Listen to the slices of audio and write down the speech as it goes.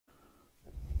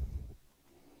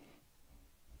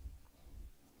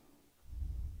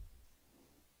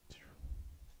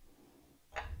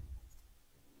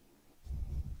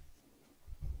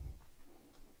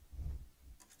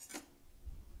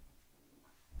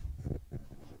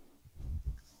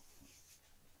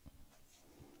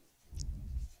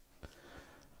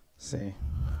see.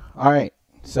 All right,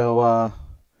 so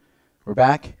we're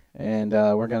back, and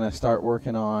we're gonna start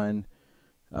working on.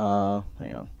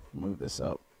 Hang on, move this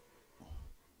up.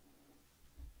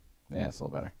 Yeah, it's a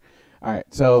little better. All right,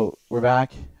 so we're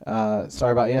back.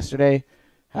 Sorry about yesterday.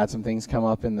 Had some things come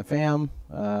up in the fam.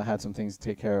 Had some things to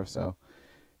take care of, so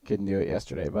couldn't do it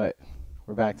yesterday. But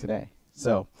we're back today.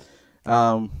 So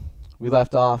we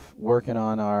left off working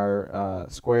on our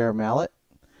square mallet,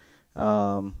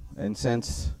 and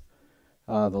since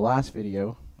the last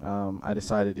video, I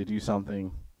decided to do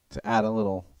something to add a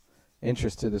little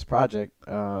interest to this project,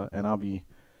 and I'll be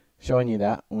showing you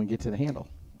that when we get to the handle.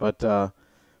 But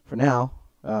for now,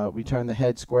 we turned the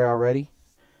head square already.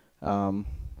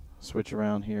 Switch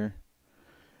around here,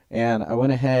 and I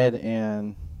went ahead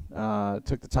and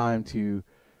took the time to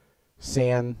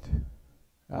sand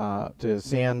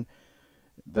the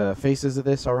faces of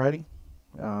this already,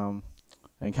 and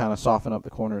kind of soften up the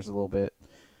corners a little bit.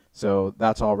 So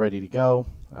that's all ready to go.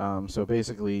 So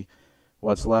basically,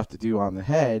 what's left to do on the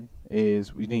head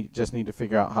is we just need to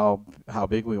figure out how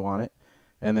big we want it,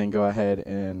 and then go ahead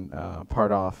and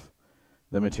part off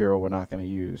the material we're not going to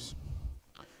use.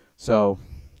 So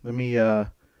let me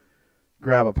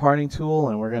grab a parting tool,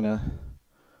 and we're going to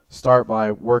start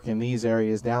by working these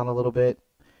areas down a little bit,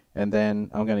 and then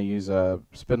I'm going to use a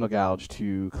spindle gouge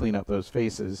to clean up those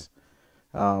faces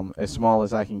as small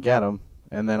as I can get them,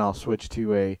 and then I'll switch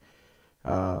to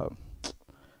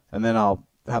and then I'll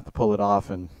have to pull it off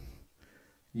and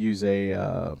use maybe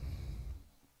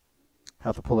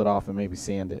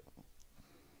sand it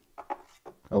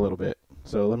a little bit.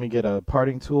 So let me get a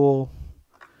parting tool,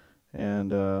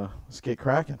 and let's get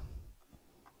cracking.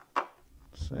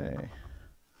 Say,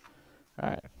 all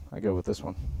right, I go with this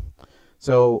one.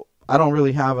 So I don't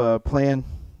really have a plan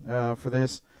for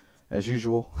this, as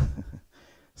usual.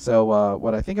 So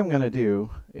what I think I'm going to do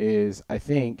is I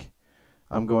think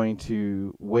I'm going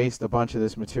to waste a bunch of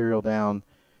this material down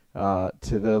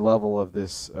to the level of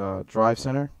this drive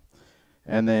center,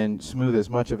 and then smooth as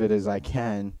much of it as I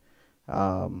can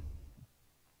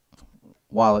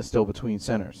while it's still between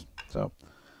centers. So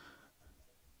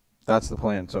that's the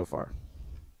plan so far.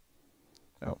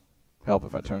 Oh, help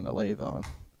if I turn the lathe on.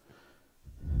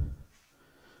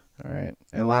 All right,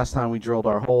 and last time we drilled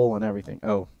our hole and everything.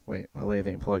 Oh, wait, my lathe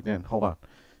ain't plugged in. Hold on.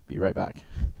 Be right back.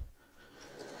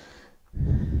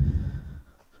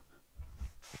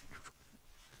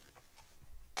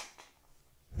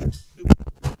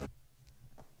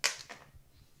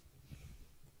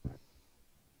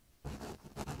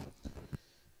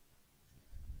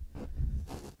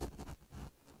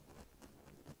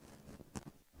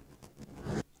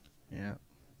 Yeah.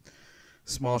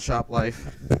 Small shop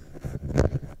life.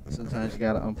 Sometimes you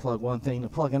got to unplug one thing to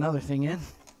plug another thing in.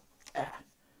 I'm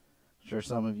sure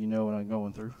some of you know what I'm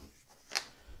going through.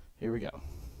 Here we go.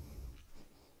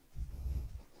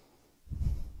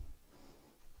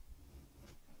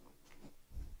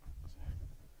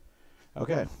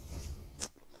 Okay.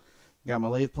 Got my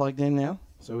lathe plugged in now,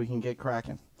 so we can get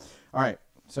cracking. All right,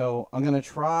 so I'm going to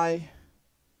try.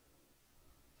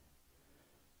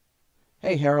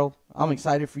 Hey, Harold, I'm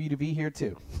excited for you to be here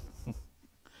too.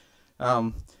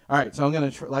 All right, so I'm going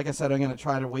to, like I said, I'm going to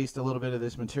try to waste a little bit of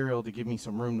this material to give me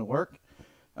some room to work.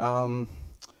 I'm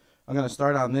going to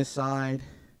start on this side,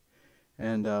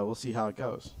 and we'll see how it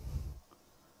goes.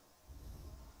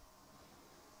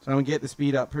 So I'm going to get the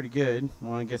speed up pretty good. I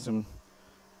want to get some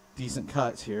decent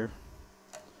cuts here.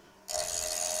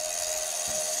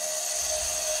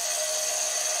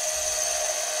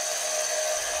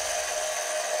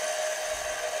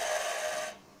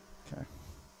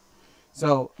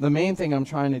 So the main thing I'm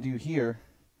trying to do here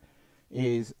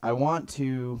is what I want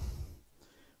to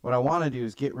do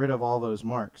is get rid of all those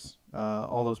marks,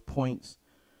 all those points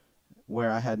where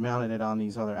I had mounted it on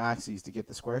these other axes to get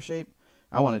the square shape.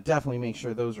 I want to definitely make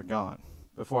sure those are gone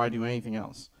before I do anything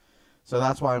else. So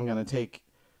that's why I'm going to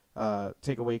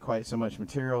take away quite so much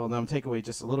material, and then I'm take away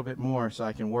just a little bit more so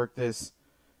I can work this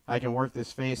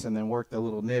face and then work the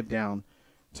little nib down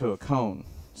to a cone.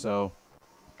 So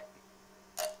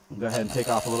go ahead and take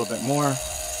off a little bit more.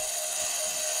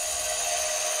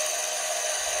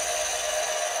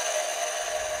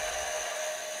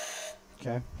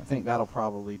 Okay, I think that'll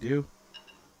probably do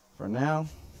for now.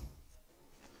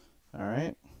 All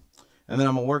right, and then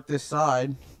I'm gonna work this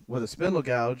side with a spindle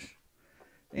gouge,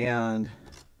 and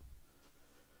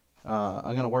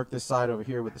I'm gonna work this side over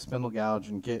here with the spindle gouge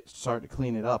and start to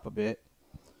clean it up a bit.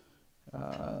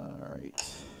 All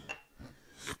right.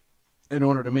 In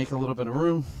order to make a little bit of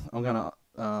room, I'm gonna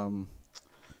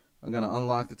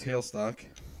unlock the tailstock,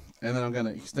 and then I'm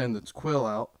gonna extend its quill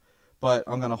out. But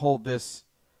I'm gonna hold this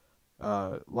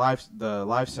the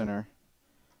live center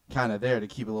kind of there to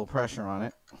keep a little pressure on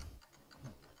it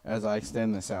as I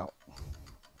extend this out.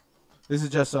 This is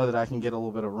just so that I can get a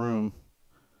little bit of room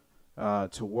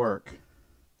to work.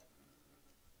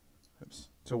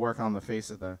 To work on the face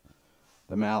of the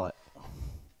mallet.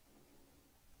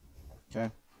 Okay.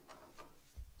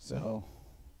 So,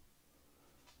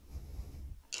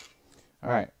 all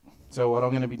right. So what I'm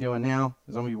going to be doing now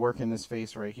is I'm going to be working this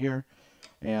face right here,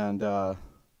 and I'm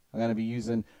going to be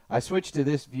using. I switched to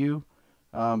this view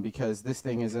because this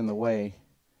thing is in the way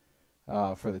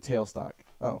for the tailstock.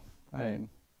 Oh,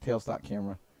 tailstock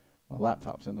camera. My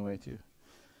laptop's in the way too.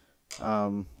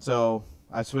 So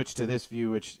I switched to this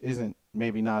view, which isn't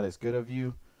maybe not as good a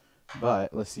view,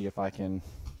 but let's see if I can.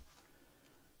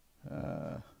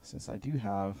 Since I do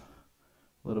have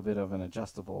a little bit of an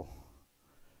adjustable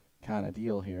kind of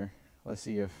deal here, let's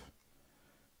see if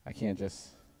I can't just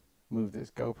move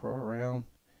this GoPro around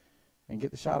and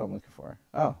get the shot I'm looking for.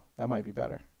 Oh, that might be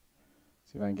better.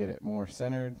 See if I can get it more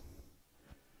centered.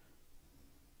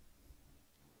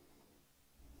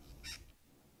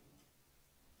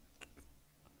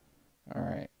 All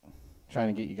right,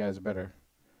 trying to get you guys a better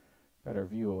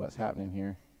view of what's happening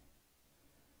here.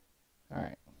 All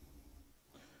right.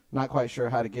 Not quite sure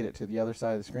how to get it to the other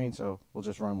side of the screen, so we'll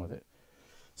just run with it.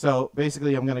 So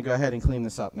basically, I'm going to go ahead and clean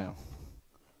this up now.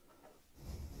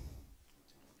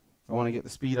 I want to get the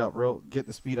speed up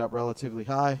relatively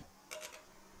high.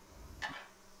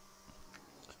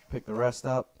 Pick the rest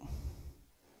up,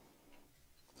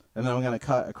 and then I'm going to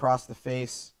cut across the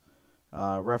face,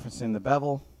 referencing the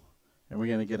bevel, and we're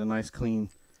going to get a nice clean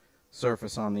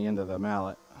surface on the end of the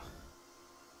mallet.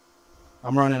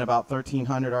 I'm running about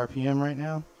 1300 RPM right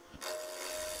now.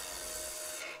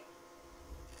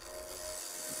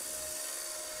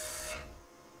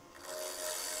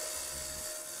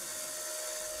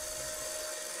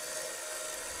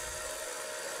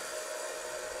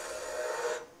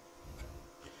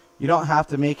 You don't have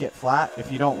to make it flat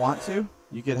if you don't want to.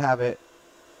 You could have it,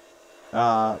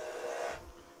 the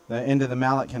end of the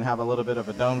mallet can have a little bit of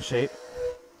a dome shape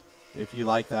if you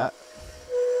like that.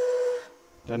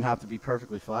 Doesn't have to be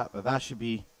perfectly flat, but that should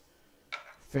be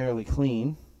fairly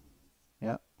clean.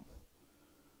 Yep.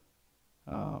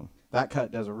 That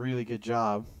cut does a really good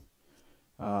job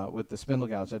with the spindle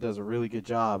gouge. That does a really good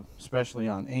job, especially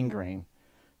on ingrain.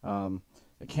 The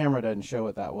camera doesn't show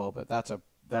it that well, but that's a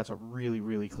really,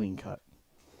 really clean cut.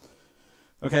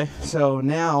 Okay, so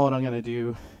now what I'm going to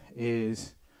do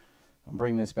is I'll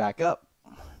bring this back up,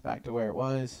 back to where it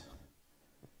was.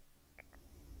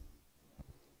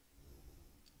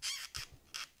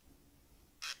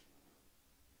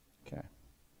 Okay,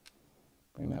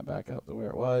 bring that back up to where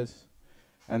it was.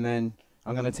 And then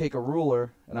I'm going to take a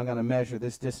ruler and I'm going to measure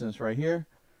this distance right here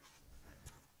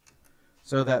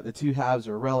so that the two halves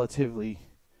are relatively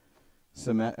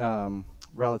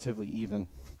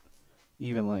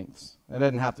even lengths. It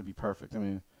doesn't have to be perfect. I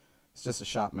mean, it's just a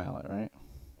shop mallet, right?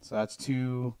 So that's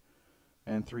 2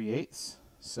 3/8.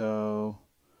 So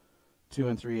 2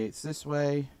 3/8 this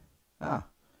way. I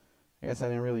guess I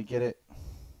didn't really get it.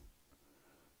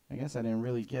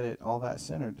 All that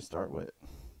centered to start with.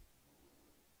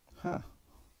 Huh.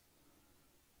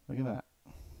 Look at that.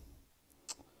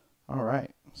 All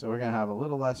right. So we're going to have a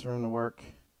little less room to work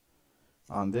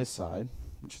on this side,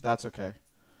 which that's okay.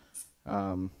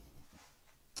 And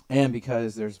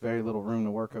because there's very little room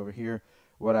to work over here,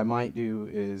 what I might do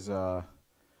is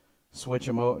switch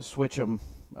them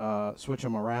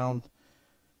around,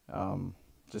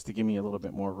 just to give me a little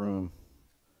bit more room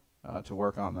to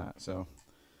work on that. So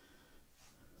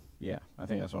yeah, I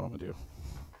think that's what I'm gonna do.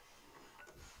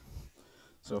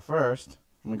 So first,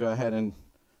 I'm gonna go ahead and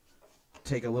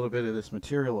take a little bit of this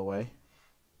material away.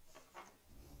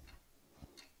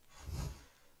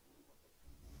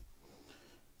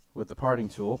 With the parting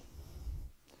tool.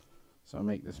 So I'll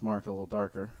make this mark a little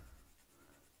darker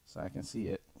so I can see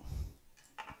it.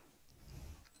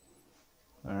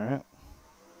 Alright.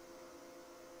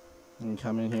 And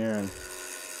come in here and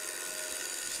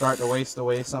start to waste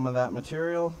away some of that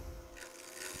material.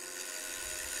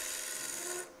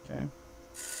 Okay.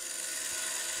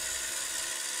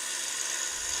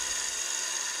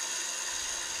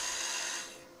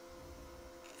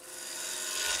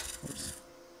 Oops.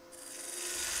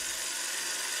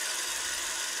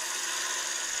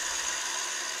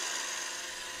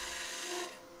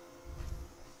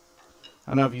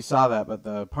 I don't know if you saw that, but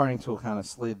the parting tool kind of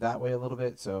slid that way a little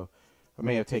bit, so I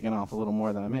may have taken off a little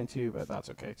more than I meant to, but that's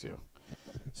okay too.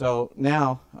 So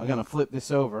now I'm going to flip this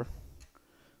over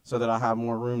so that I'll have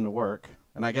more room to work.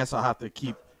 And I guess I'll have to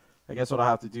what I'll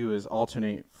have to do is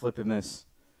alternate flipping this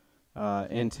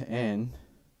end to end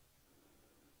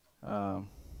to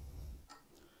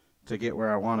get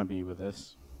where I want to be with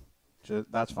this.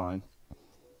 That's fine.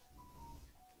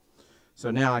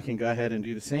 So now I can go ahead and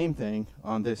do the same thing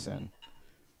on this end.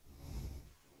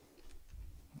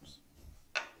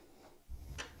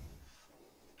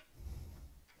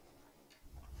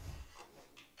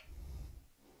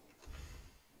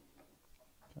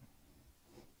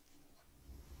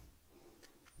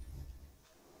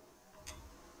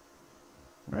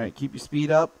 All right, keep your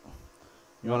speed up.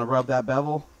 You want to rub that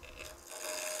bevel.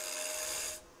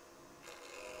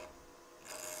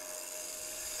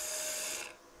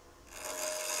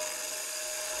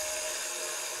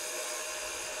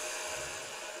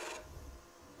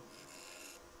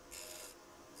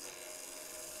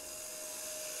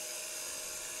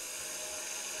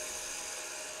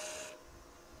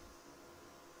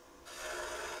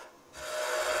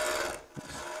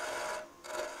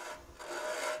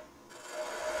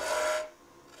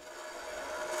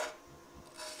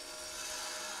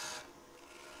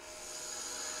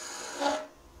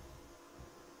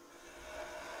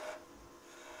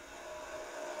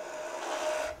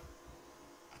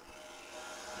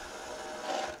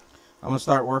 I'm going to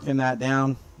start working that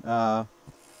down,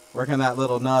 working that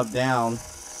little nub down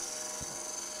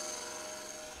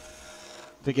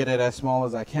to get it as small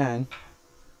as I can.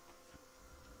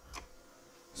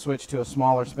 Switch to a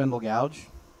smaller spindle gouge.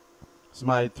 This is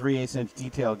my 3/8 inch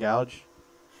detail gouge.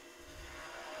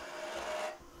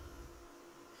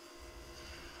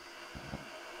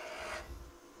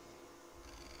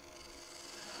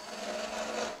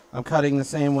 I'm cutting the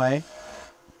same way,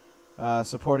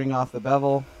 supporting off the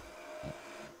bevel.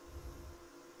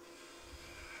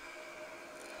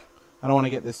 I don't want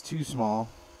to get this too small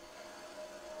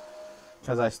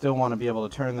because I still want to be able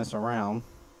to turn this around.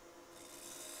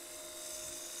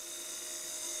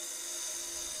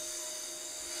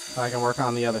 So I can work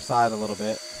on the other side a little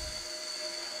bit.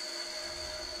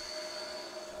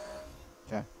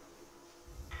 Okay.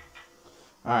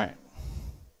 All right.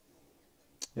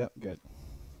 Yep, good.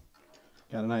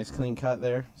 Got a nice clean cut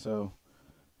there, so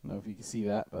I don't know if you can see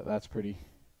that, but that's pretty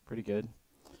good.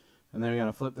 And then we're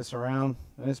going to flip this around,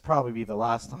 and this will probably be the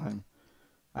last time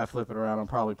I flip it around. I'll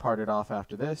probably part it off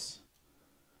after this.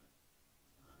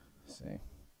 Let's see.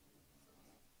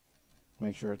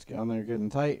 Make sure it's on there good and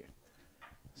tight.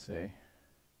 Let's see.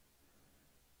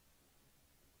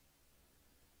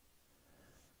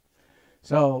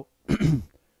 So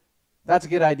that's a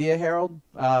good idea, Harold,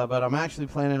 but I'm actually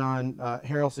planning on,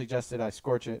 Harold suggested I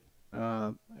scorch it,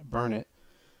 burn it,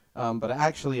 but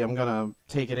actually I'm going to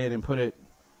take it in and put it,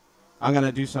 I'm going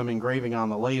to do some engraving on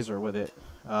the laser with it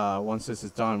once this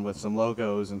is done, with some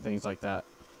logos and things like that.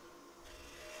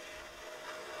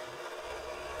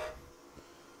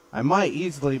 I might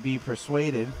easily be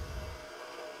persuaded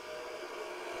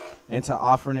into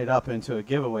offering it up into a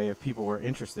giveaway if people were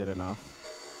interested enough.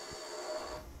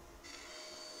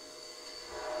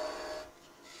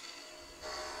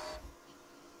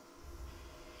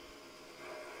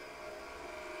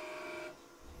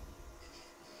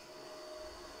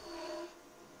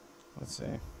 Let's see.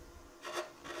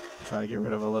 Try to get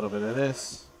rid of a little bit of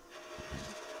this.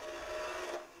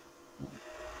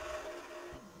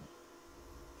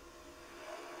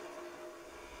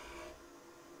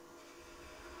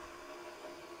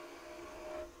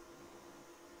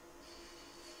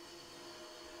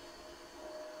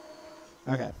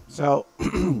 Okay, so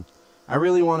I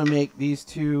really want to make these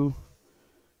two.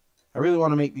 I really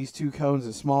want to make these two cones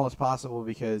as small as possible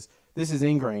because this is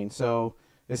ingrained, so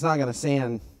it's not going to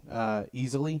sand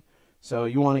easily. So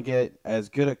you want to get as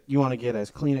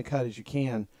clean a cut as you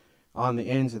can on the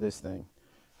ends of this thing.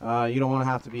 You don't want to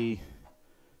have to be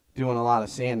doing a lot of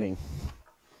sanding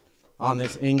on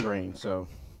this ingrain. So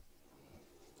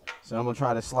I'm gonna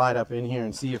try to slide up in here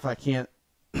and see if I can't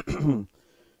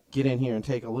get in here and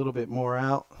take a little bit more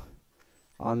out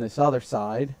on this other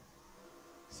side.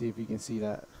 See if you can see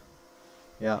that.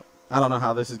 Yeah, I don't know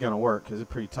how this is gonna work because it's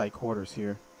pretty tight quarters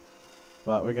here,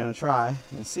 but we're gonna try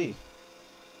and see.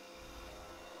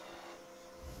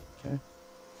 Okay.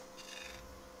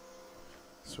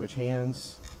 Switch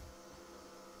hands.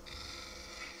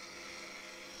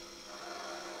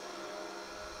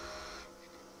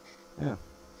 Yeah,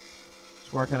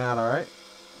 it's working out all right.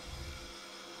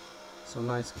 Some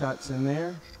nice cuts in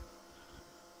there.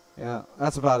 Yeah,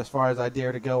 that's about as far as I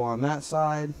dare to go on that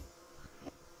side.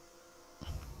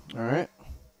 All right.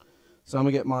 So I'm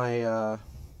gonna get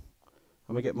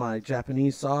my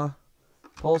Japanese saw,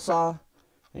 pull saw,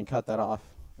 and cut that off,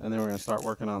 and then we're gonna start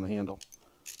working on the handle.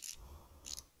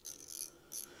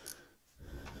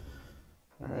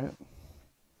 All right.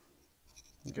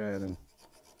 Go ahead and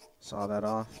saw that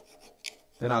off.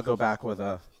 Then I'll go back with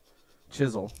a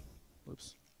chisel.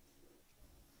 Oops.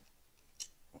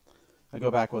 I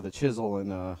go back with a chisel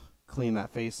and clean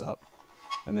that face up,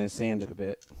 and then sand it a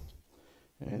bit,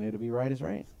 and it'll be right as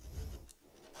rain.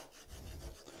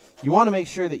 You want to make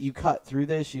sure that you cut through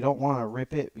this. You don't want to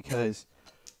rip it because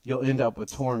you'll end up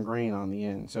with torn grain on the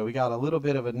end. So we got a little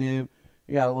bit of a nib.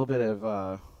 We got a little bit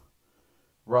of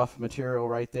rough material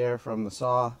right there from the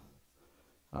saw.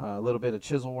 A little bit of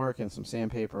chisel work and some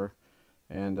sandpaper,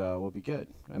 and we'll be good.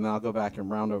 And then I'll go back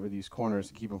and round over these corners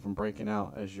to keep them from breaking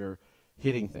out as you're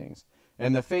hitting things.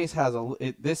 And the face has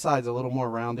this side's a little more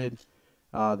rounded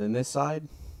than this side.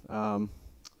 I'd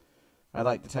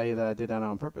like to tell you that I did that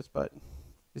on purpose, but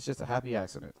it's just a happy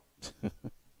accident.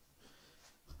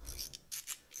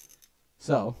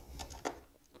 So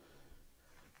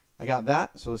I got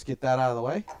that, so let's get that out of the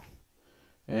way,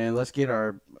 and let's get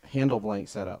our handle blank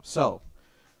set up. So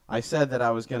I said that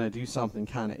I was going to do something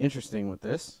kind of interesting with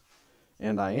this,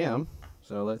 and I am.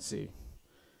 So let's see.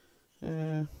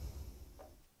 Yeah,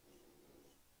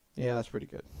 that's pretty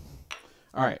good.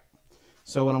 All right,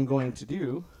 so what I'm going to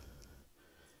do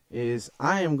is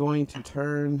I am going to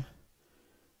turn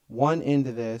one end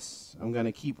of this, I'm going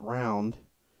to keep round,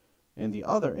 and the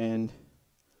other end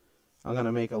I'm going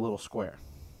to make a little square.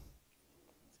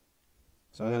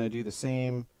 So I'm going to do the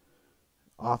same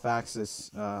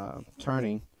off-axis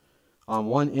turning on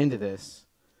one end of this,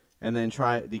 and then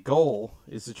the goal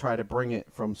is to try to bring it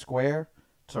from square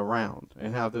to round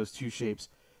and have those two shapes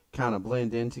kind of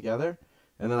blend in together.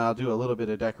 And then I'll do a little bit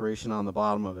of decoration on the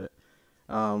bottom of it.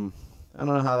 I don't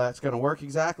know how that's going to work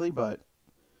exactly, but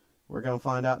we're going to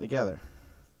find out together.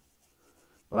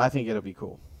 But I think it'll be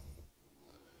cool.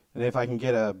 And if I can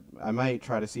get I might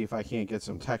try to see if I can't get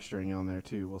some texturing on there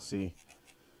too. We'll see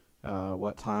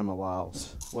what time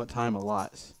allows.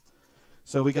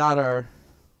 So we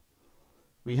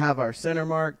have our center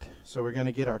marked. So we're going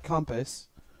to get our compass.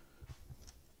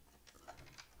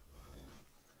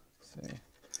 Let's see.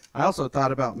 I also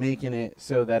thought about making it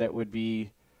so that it would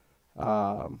be.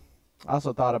 I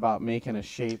also thought about making a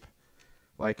shape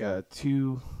like it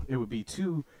would be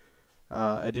two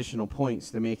additional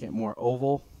points to make it more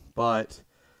oval, but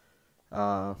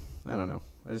I don't know.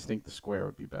 I just think the square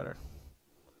would be better.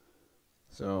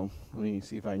 So let me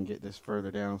see if I can get this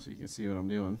further down so you can see what I'm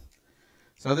doing.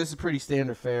 So this is pretty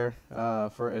standard fare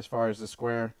for as far as the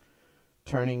square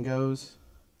turning goes.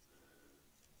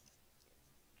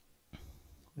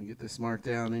 Let me get this marked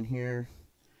down in here.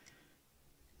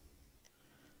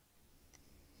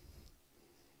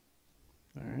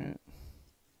 All right.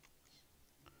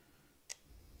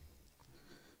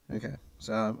 Okay,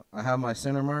 so I have my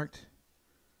center marked.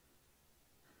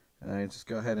 And I just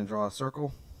go ahead and draw a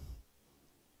circle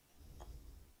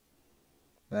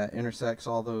that intersects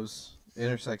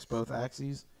both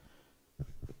axes.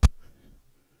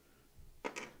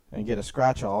 And get a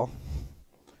scratch awl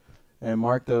and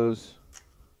mark those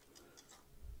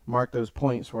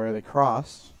points where they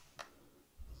cross.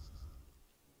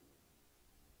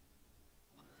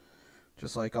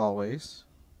 Just like always.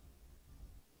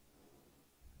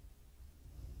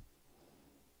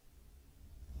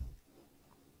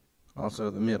 Also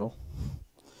the middle.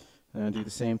 And I do the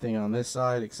same thing on this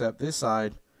side, except this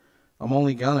side, I'm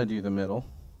only gonna do the middle.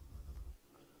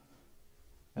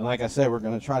 And like I said, we're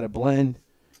gonna try to blend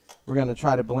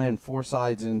four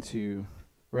sides into,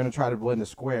 we're gonna try to blend a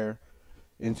square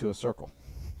into a circle.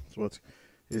 That's what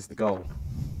is the goal.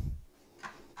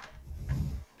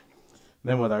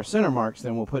 Then with our center marks,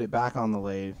 then we'll put it back on the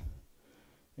lathe,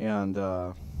 and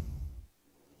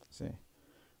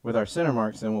with our center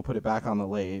marks, then we'll put it back on the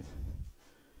lathe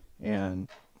and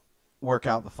work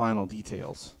out the final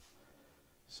details.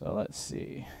 So let's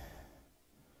see.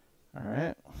 All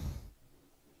right.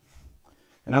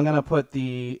 And I'm going to put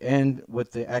the end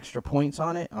with the extra points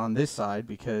on it on this side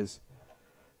because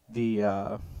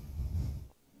the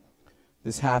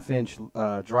this 1/2 inch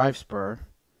drive spur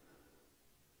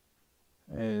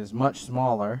is much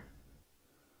smaller,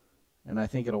 and I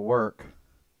think it'll work.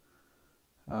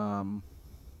 I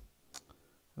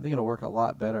think it'll work a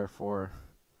lot better for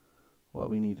what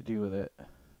we need to do with it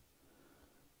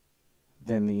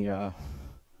than the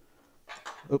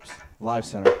live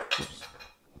center. Oops.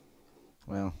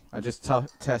 Well, I just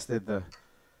tested the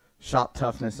shop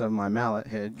toughness of my mallet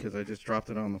head because I just dropped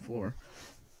it on the floor.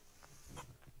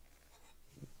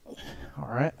 All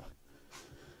right.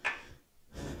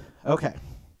 Okay.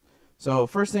 So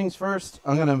first things first,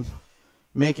 I'm going to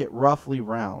make it roughly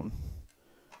round.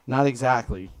 Not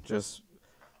exactly, just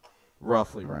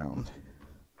roughly round.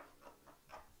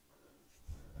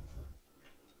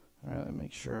 All right, let me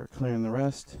Make sure clearing the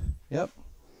rest. Yep.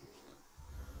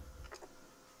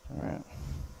 All right.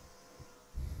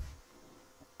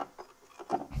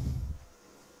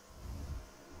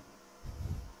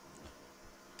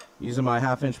 Using my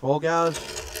 1/2-inch bowl gouge.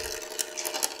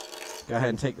 Go ahead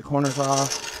and take the corners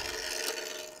off.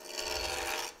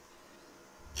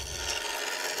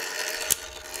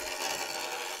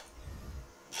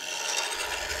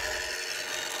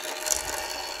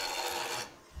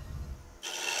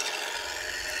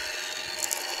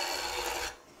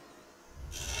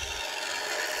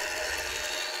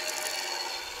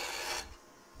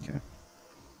 Okay.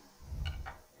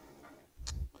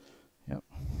 Yep.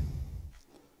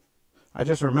 I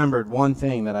just remembered one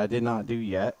thing that I did not do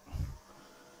yet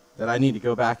that I need to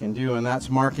go back and do, and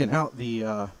that's marking out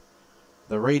the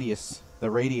radius, the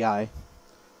radii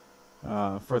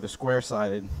for the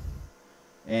square-sided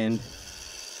end.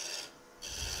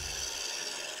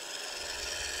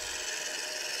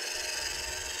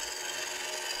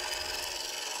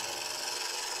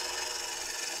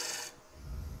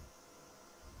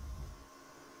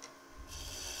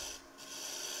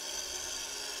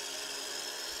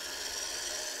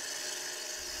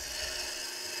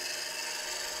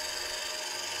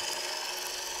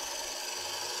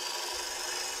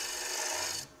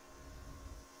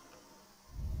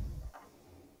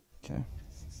 Okay.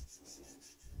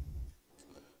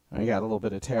 I got a little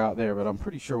bit of tear out there, but I'm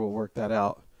pretty sure we'll work that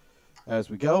out as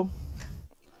we go.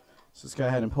 So let's go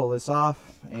ahead and pull this off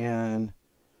and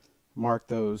mark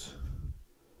those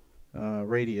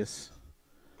radius,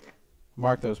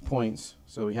 mark those points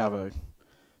so we have a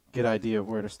good idea of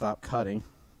where to stop cutting.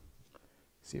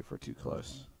 See if we're too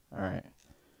close. All right.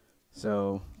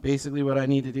 So basically what I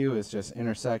need to do is just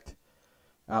intersect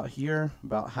out here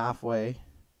about halfway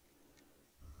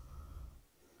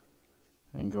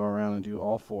and go around and do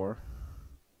all four.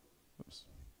 Oops.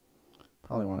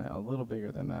 Probably want it a little bigger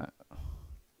than that.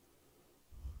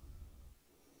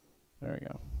 There we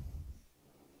go.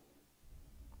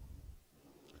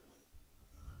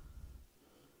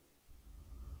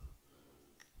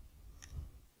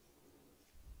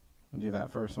 I'll do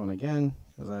that first one again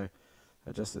because I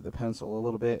adjusted the pencil a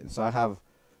little bit. And so I have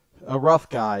a rough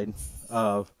guide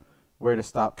of where to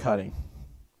stop cutting.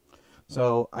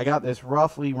 So I got this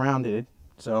roughly rounded.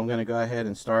 So I'm going to go ahead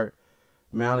and start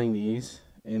mounting these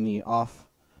in the off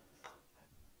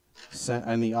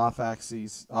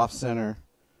axis, off center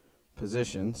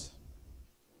positions.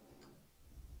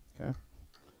 Okay.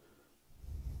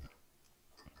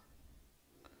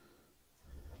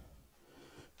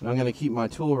 And I'm going to keep my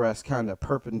tool rest kind of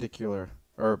perpendicular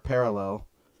or parallel.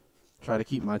 Try to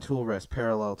keep my tool rest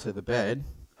parallel to the bed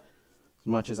as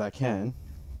much as I can.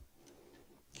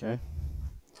 Okay.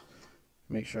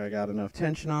 Make sure I got enough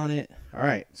tension on it. All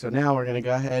right, so now we're going to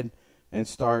go ahead and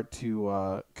start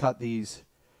to cut these.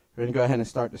 We're going to go ahead and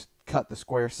start to cut the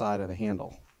square side of the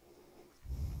handle.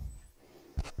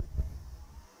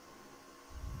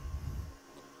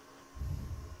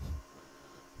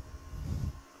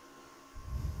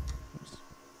 Oops.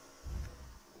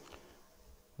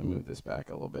 Let me move this back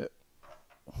a little bit.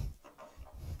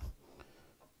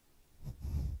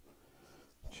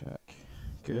 Check.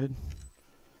 Good.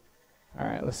 All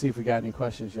right, let's see if we got any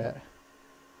questions yet.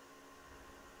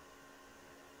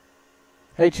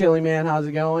 Hey, Chili Man, how's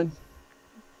it going?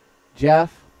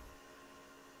 Jeff?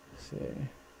 Let's see.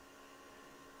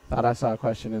 Thought I saw a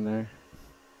question in there.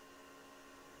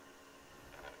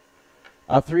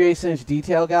 A 3/8"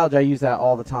 detail gouge, I use that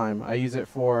all the time. I use it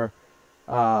for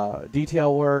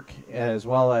detail work as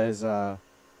well as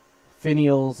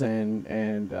finials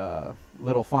and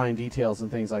little fine details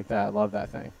and things like that. I love that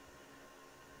thing.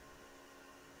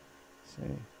 See.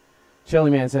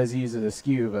 Chili Man says he uses a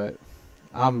skew, but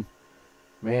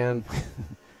man,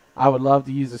 I would love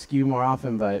to use a skew more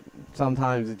often, but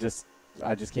sometimes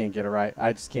I just can't get it right.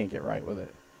 I just can't get right with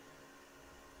it.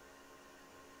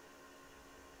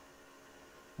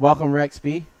 Welcome, Rex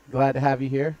B. Glad to have you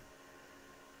here.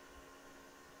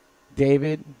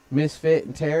 David, Misfit,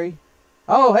 and Terry.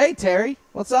 Oh, hey, Terry.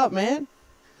 What's up, man?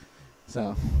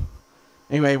 So,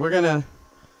 anyway,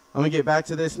 I'm gonna get back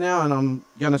to this now, and I'm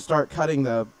gonna start cutting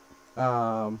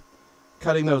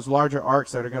cutting those larger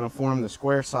arcs that are gonna form the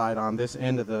square side on this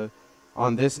end of the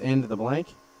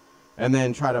blank, and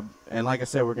then and like I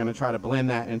said, we're gonna try to blend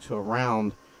that into a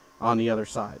round on the other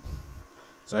side.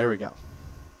 So here we go.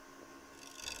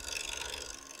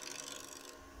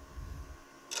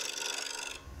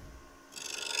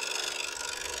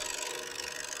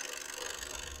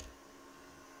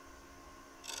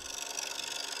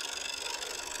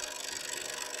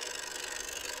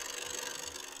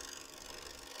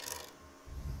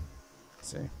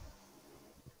 See.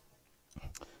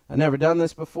 I've never done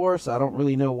this before, so I don't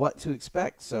really know what to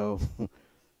expect. So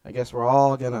I guess we're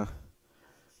all going to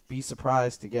be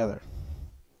surprised together.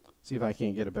 See if I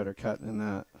can't get a better cut than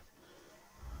that.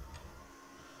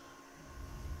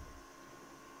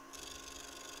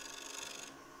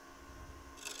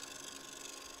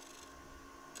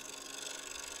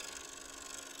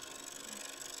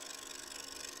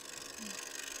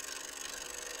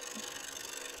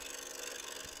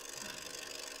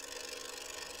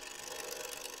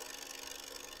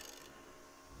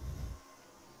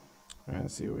 All right,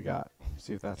 let's see what we got.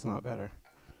 See if that's not better.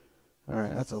 All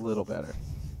right, that's a little better.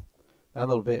 That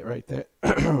little bit right there,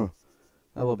 that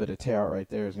little bit of tear out right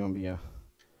there is going to be a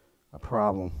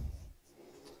problem.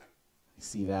 I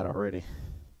see that already.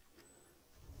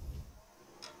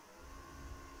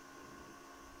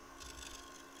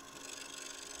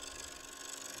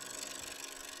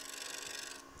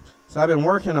 So I've been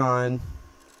working on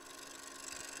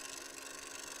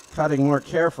cutting more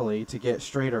carefully to get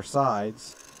straighter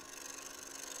sides.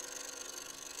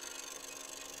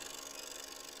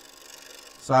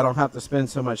 So I don't have to spend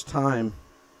so much time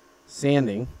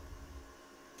sanding.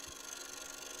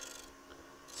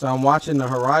 So I'm watching the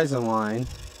horizon line.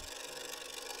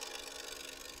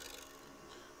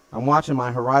 I'm watching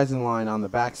my horizon line on the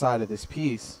back side of this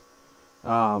piece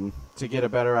to get a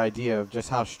better idea of just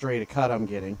how straight a cut I'm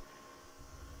getting.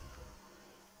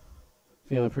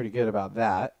 Feeling pretty good about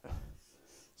that.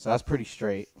 So that's pretty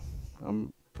straight.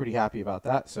 I'm pretty happy about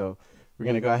that. So we're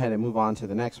going to go ahead and move on to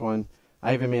the next one.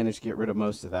 I even managed to get rid of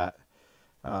most of that.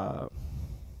 I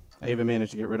even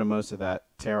managed to get rid of most of that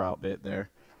tear out bit there,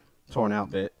 torn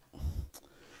out bit.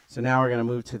 So now we're going to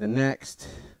move to the next.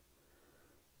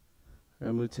 We're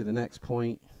going to move to the next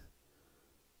point.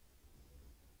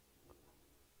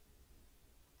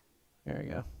 There we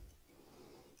go.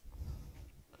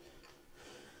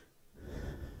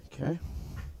 Okay.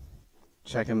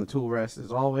 Checking the tool rest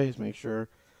as always. Make sure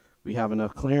we have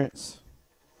enough clearance.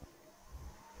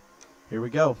 Here we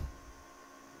go.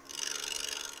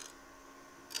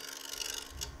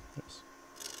 Oops.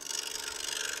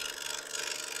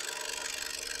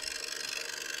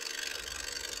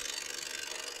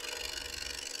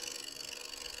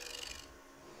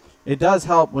 It does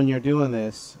help when you're doing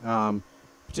this,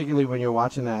 particularly when you're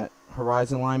watching that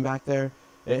horizon line back there.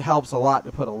 It helps a lot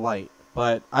to put a light,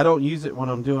 but I don't use it when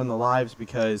I'm doing the lives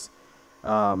because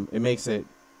it makes it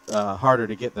harder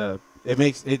to get the.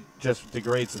 It just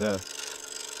degrades the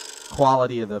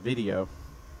quality of the video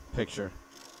picture.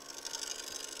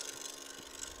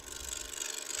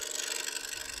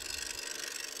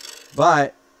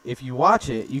 But if you watch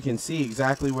it, you can see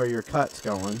exactly where your cut's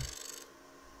going.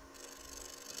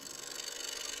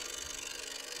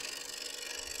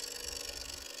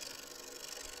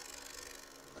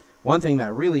 One thing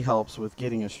that really helps with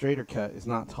getting a straighter cut is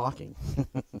not talking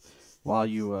while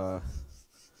you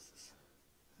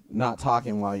not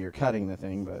talking while you're cutting the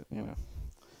thing, but you know,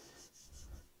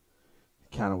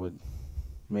 kind of would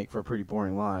make for a pretty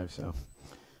boring live, so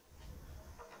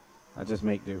I just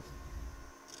make do.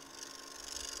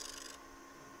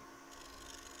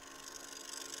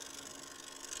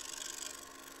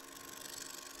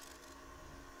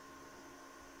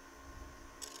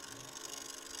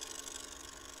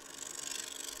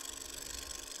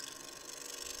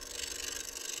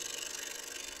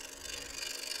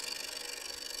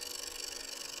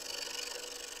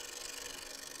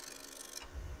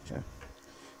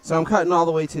 So I'm cutting all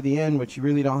the way to the end, which you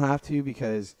really don't have to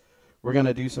because we're going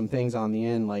to do some things on the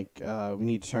end, like we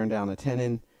need to turn down a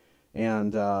tenon,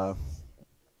 and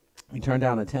we turn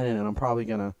down a tenon,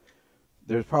 and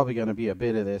there's probably going to be a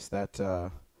bit of this that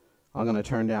I'm going to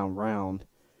turn down round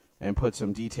and put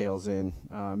some details in,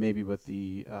 maybe with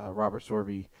the Robert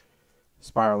Sorby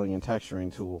spiraling and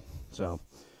texturing tool. So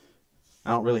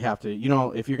I don't really have to,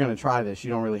 if you're going to try this, you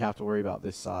don't really have to worry about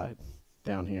this side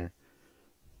down here.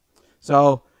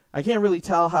 So I can't really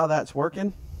tell how that's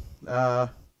working. Let's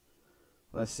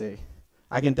see.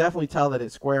 I can definitely tell that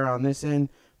it's square on this end,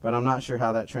 but I'm not sure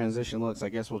how that transition looks. I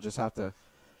guess we'll just have to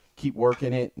keep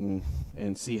working it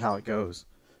and see how it goes.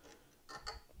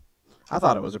 I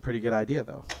thought it was a pretty good idea,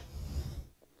 though.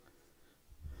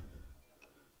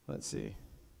 Let's see.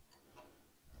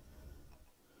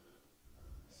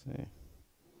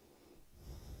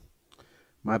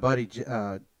 My buddy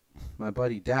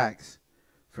Dax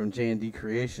from J&D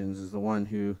Creations is the one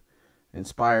who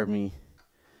inspired me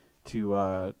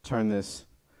to turn this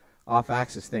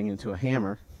off-axis thing into a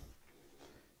hammer.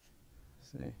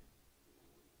 Let's see.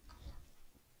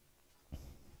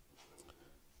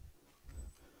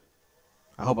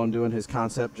 I hope I'm doing his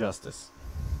concept justice.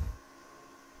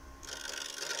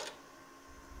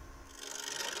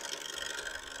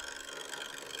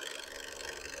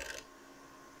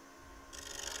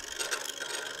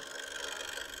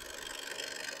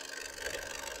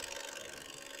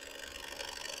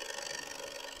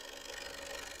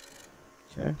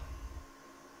 Okay.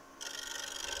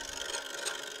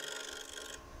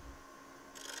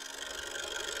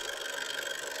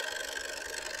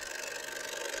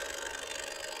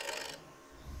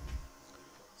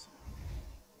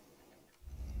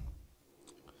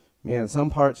 Man, some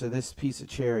parts of this piece of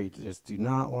cherry just does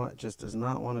not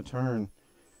want to turn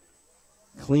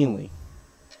cleanly.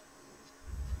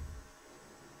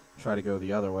 Try to go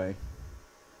the other way.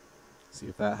 See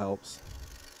if that helps.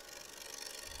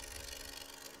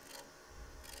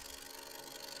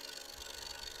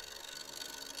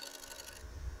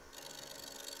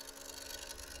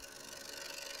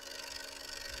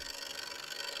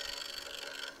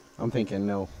 I'm thinking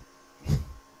no. Let's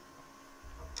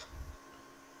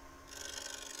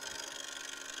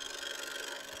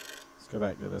go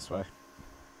back to this way.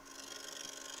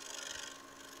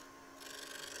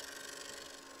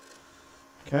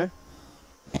 Okay.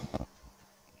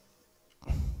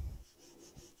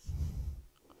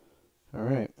 All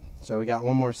right. So we got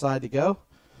one more side to go.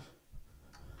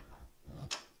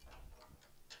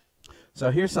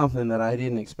 So here's something that I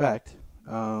didn't expect.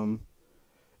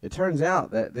 It turns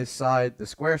out that this side, the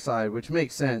square side, which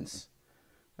makes sense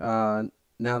now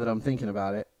that I'm thinking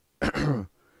about it,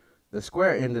 the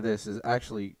square end of this is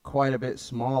actually quite a bit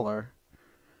smaller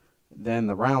than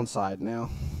the round side now.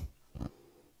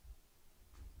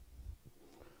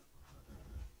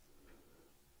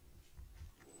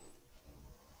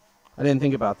 I didn't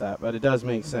think about that, but it does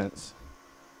make sense.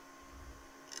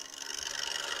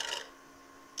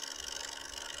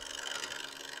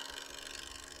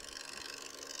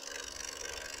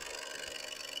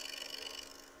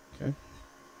 Okay.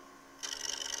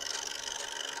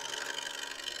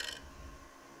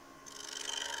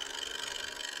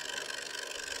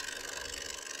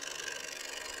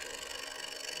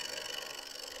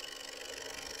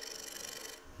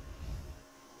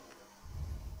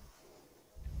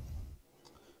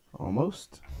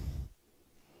 Almost.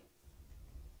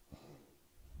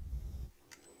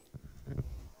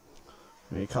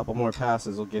 Maybe a couple more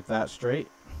passes will get that straight.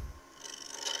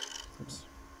 Oops.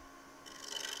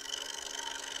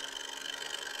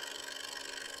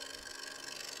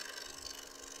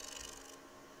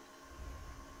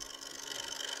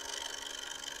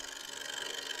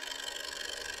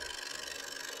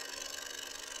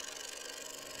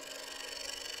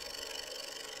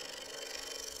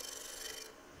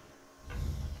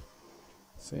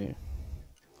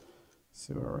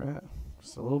 See where we're at.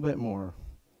 Just a little bit more,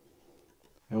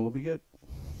 and we'll be good.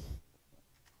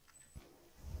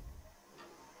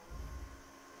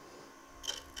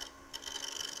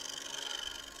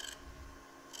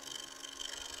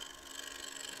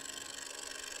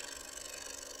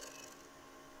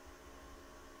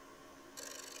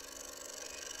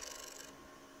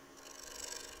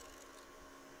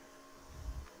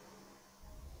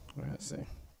 Let's see.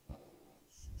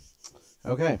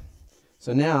 Okay,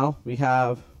 so now we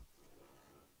have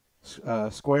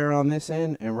square on this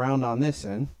end and round on this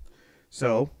end.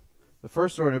 So the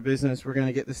first order of business, we're going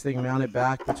to get this thing mounted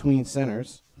back between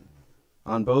centers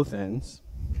on both ends.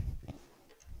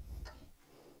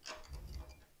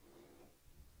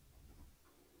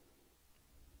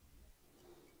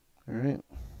 All right.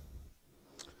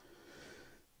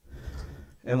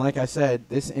 And like I said,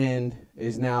 this end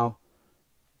is now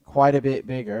quite a bit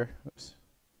bigger. Oops.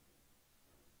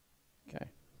 Okay.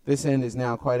 This end is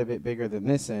now quite a bit bigger than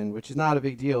this end, which is not a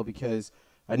big deal because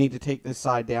I need to take this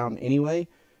side down anyway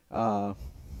to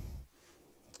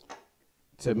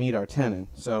meet our tenon.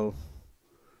 So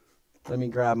let me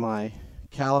grab my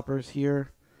calipers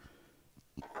here.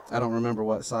 I don't remember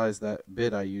what size that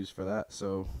bit I used for that,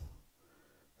 so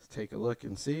let's take a look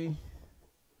and see.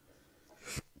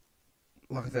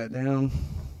 Lock that down.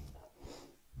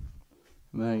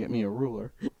 And then I get me a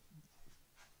ruler.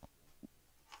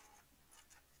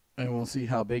 And we'll see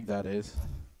how big that is.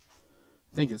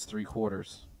 I think it's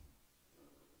 3/4.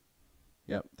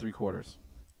 Yep, 3/4.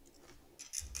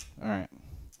 Alright.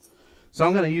 So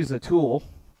I'm going to use a tool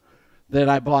that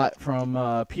I bought from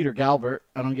Peter Galbert.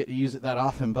 I don't get to use it that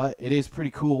often, but it is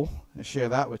pretty cool. I'll share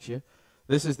that with you.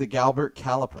 This is the Galbert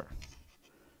caliper.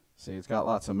 See, it's got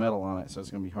lots of metal on it, so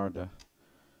it's going to be hard to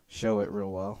show it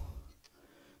real well.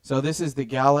 So this is the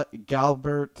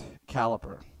Galbert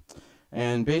caliper.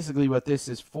 And basically what this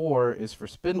is for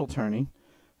spindle turning.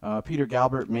 Peter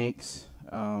Galbert makes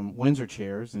Windsor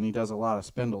chairs, and he does a lot of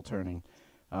spindle turning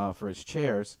for his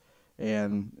chairs.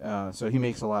 And so he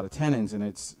makes a lot of tenons, and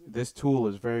this tool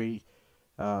is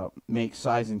makes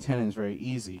sizing tenons very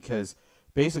easy, because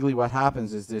basically what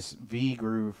happens is this V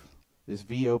groove, this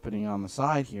V opening on the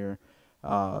side here,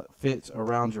 fits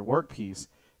around your workpiece,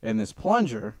 and this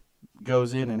plunger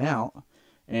goes in and out,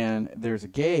 and there's a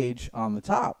gauge on the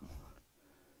top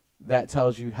that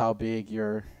tells you how big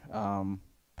your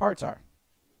parts are.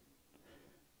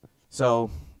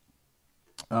 So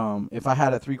if I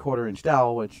had a 3/4 inch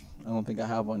dowel, which I don't think I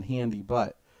have one handy,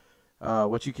 but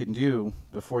what you can do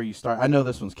before you start, I know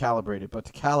this one's calibrated, but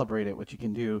to calibrate it, what you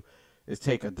can do is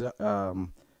take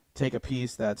a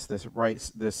piece that's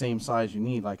the same size you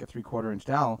need, like a 3/4 inch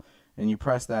dowel, and you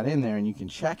press that in there, and you can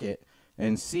check it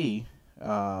and see.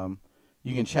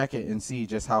 You can check it and see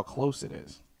just how close it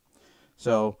is.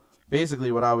 So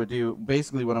basically, what I'm going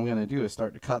to do is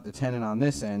start to cut the tenon on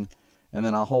this end, and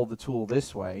then I'll hold the tool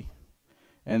this way,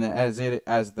 and then as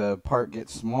the part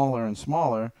gets smaller and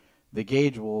smaller, the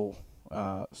gauge will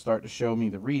start to show me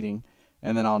the reading,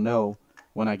 and then I'll know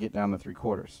when I get down to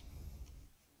 3/4.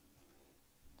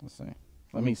 Let's see.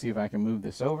 Let me see if I can move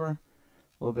this over a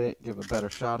little bit, give a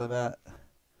better shot of that.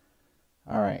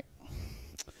 All right.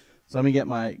 So let me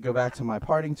go back to my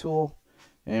parting tool,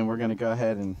 and we're going to go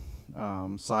ahead and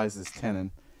size this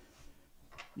tenon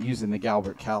using the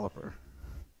Galbert caliper.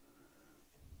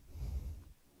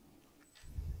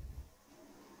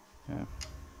 Okay.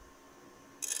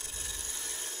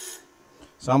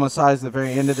 So I'm going to size the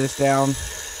very end of this down,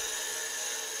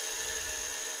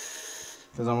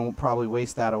 because I won't probably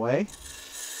waste that away.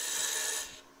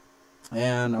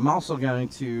 And I'm also going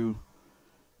to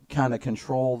kind of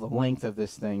control the length of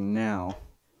this thing now.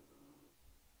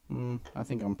 I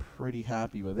think I'm pretty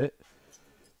happy with it.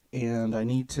 And I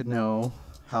need to know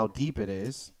how deep it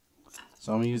is.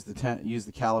 So I'm going to use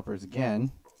the calipers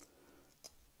again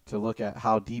to look at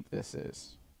how deep this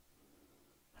is.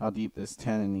 How deep this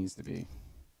tenon needs to be.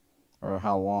 Or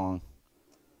how long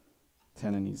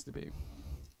tenon needs to be.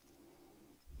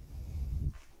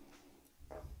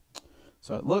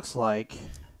 So it looks like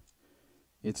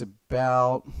it's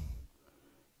about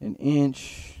an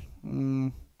inch.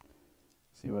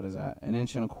 See, what is that? 1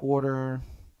 1/4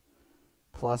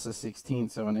 plus 1/16,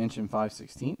 so 1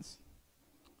 5/16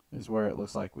 is where it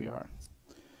looks like we are.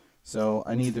 So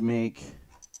I need to make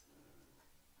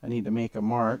a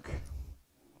mark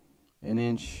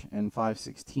 1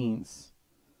 5/16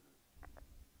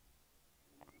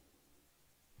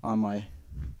 on my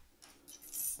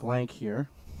blank here,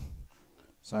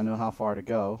 so I know how far to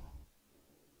go.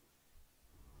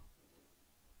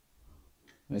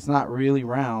 And it's not really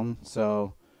round,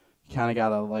 so you kind of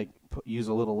gotta use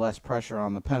a little less pressure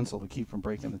on the pencil to keep from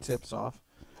breaking the tips off.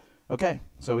 Okay,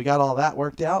 so we got all that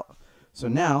worked out. So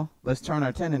now let's turn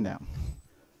our tenon down.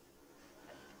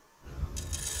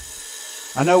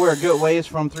 I know we're a good ways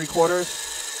from 3/4,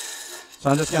 so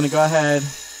I'm just gonna go ahead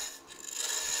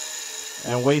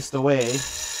and waste away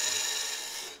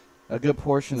a good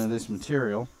portion of this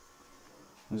material.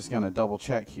 I'm just gonna double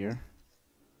check here.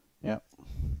 Yep.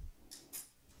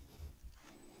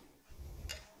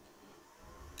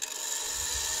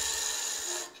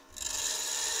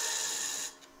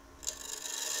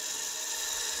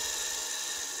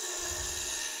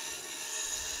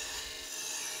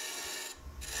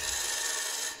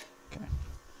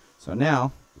 So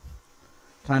now,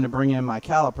 time to bring in my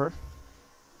caliper.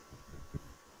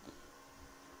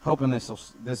 Hoping this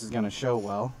is going to show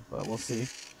well, but we'll see.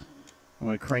 I'm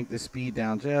going to crank the speed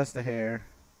down just a hair.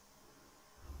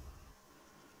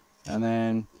 And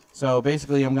then, so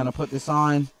basically I'm going to put this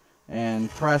on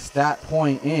and press that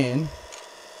point in.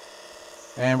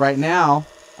 And right now,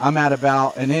 I'm at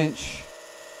about 1 inch.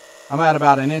 I'm at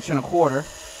about 1 1/4 inches.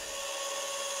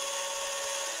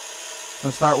 So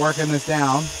start working this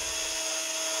down.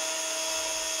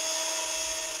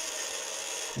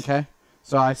 Okay,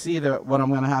 so I see that what I'm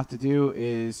going to have to do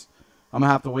is I'm going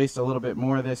to have to waste a little bit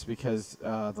more of this because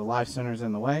the live center is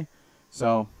in the way.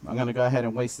 So I'm going to go ahead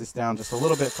and waste this down just a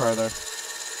little bit further.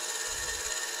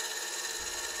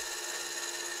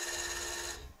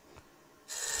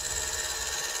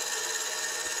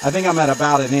 I think I'm at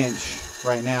about 1 inch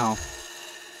right now.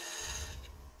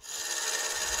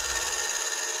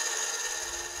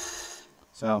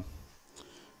 So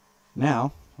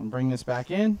now I'm bring this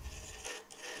back in.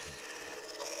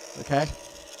 Okay,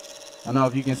 I don't know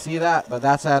if you can see that, but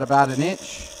that's at about 1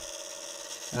 inch.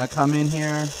 And I come in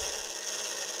here,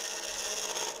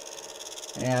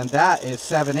 and that is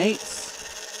 7/8.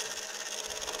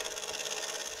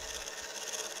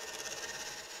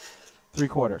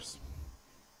 Three-quarters.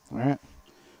 All right,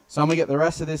 so I'm gonna get the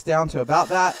rest of this down to about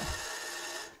that,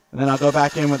 and then I'll go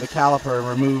back in with the caliper and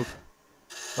remove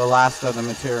the last of the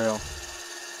material.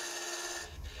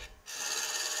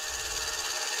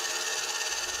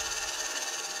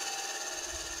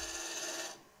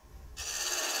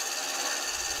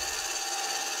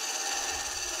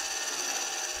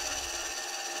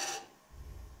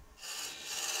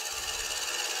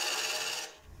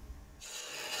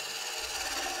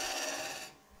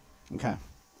 Okay.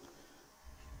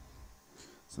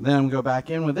 So then I'm going to go back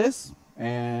in with this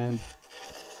and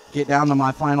get down to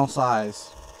my final size.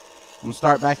 I'm going to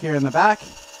start back here in the back.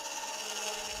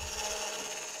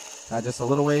 Got just a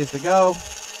little ways to go.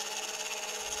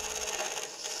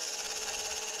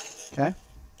 Okay.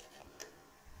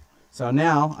 So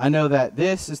now I know that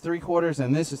this is 3/4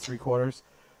 and this is 3/4.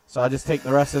 So I just take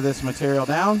the rest of this material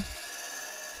down.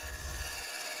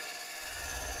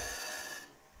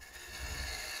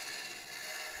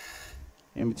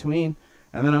 In between.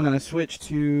 And then I'm going to switch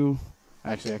to,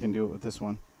 actually I can do it with this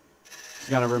one. Just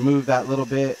going to remove that little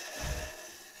bit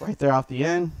right there off the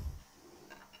end.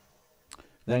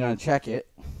 Then I'm going to check it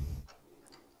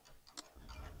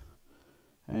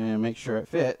and make sure it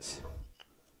fits.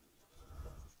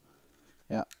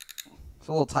 Yeah, it's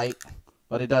a little tight,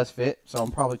 but it does fit. So I'll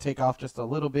probably take off just a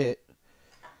little bit.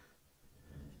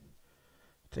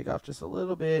 Take off just a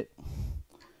little bit.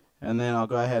 And then I'll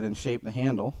go ahead and shape the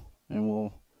handle and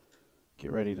we'll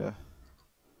get ready to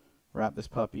wrap this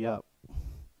puppy up.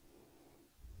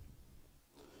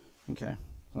 Okay, so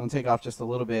I'm going to take off just a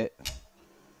little bit.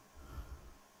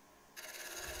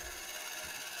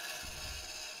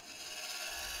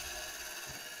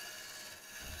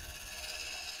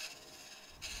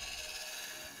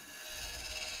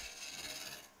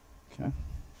 Okay.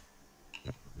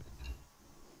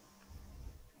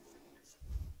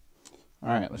 All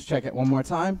right, let's check it one more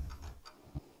time.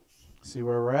 See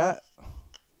where we're at.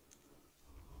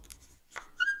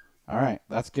 All right,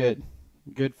 that's good.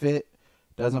 Good fit.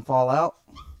 Doesn't fall out.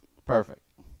 Perfect.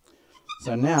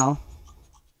 So now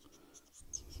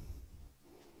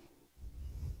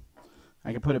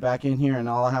I can put it back in here and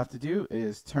all I have to do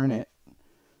is turn it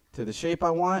to the shape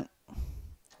I want.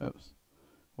 Oops.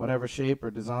 Whatever shape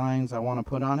or designs I want to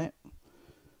put on it.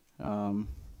 And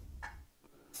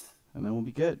then we'll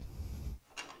be good.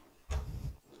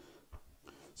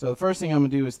 So the first thing I'm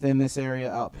going to do is thin this area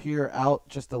up here out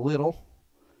just a little.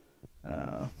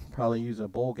 Probably use a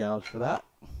bowl gouge for that.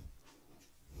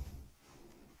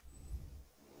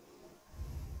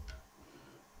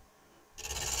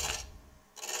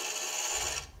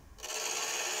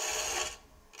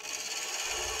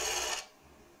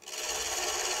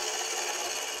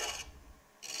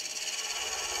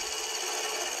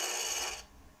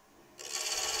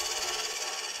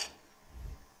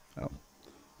 Oh,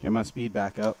 get my speed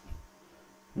back up.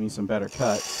 I need some better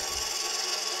cuts.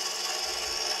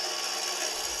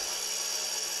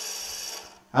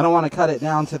 I don't want to cut it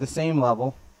down to the same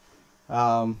level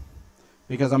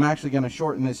because I'm actually going to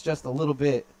shorten this just a little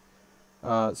bit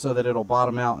so that it'll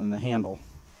bottom out in the handle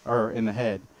or in the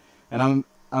head. And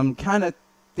I'm kind of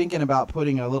thinking about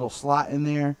putting a little slot in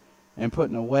there and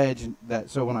putting a wedge that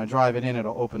so when I drive it in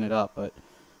it'll open it up, but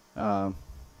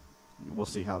we'll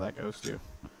see how that goes too.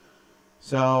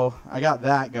 So I got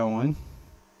that going.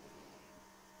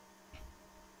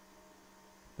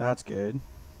 That's good.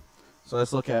 So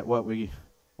let's look at what we're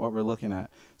looking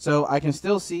at. So I can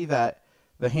still see that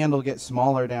the handle gets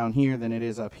smaller down here than it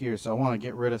is up here. So I want to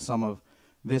get rid of some of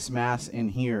this mass in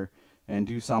here and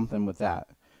do something with that.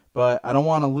 But I don't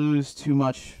want to lose too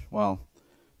much. Well,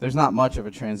 there's not much of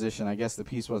a transition. I guess the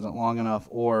piece wasn't long enough,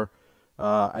 or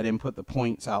I didn't put the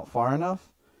points out far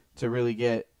enough to really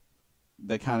get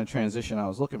the kind of transition I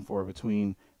was looking for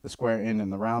between the square end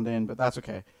and the round end, but that's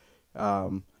okay.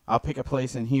 I'll pick a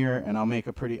place in here and I'll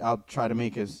try to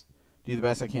do the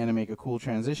best I can to make a cool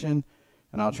transition,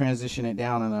 and I'll transition it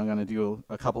down, and I'm going to do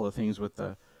a couple of things with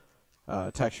the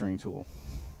texturing tool.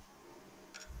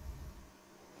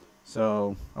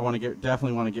 So I want to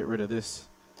definitely want to get rid of this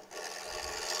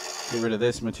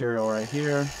material right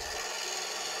here.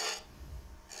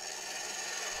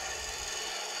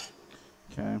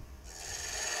 Okay.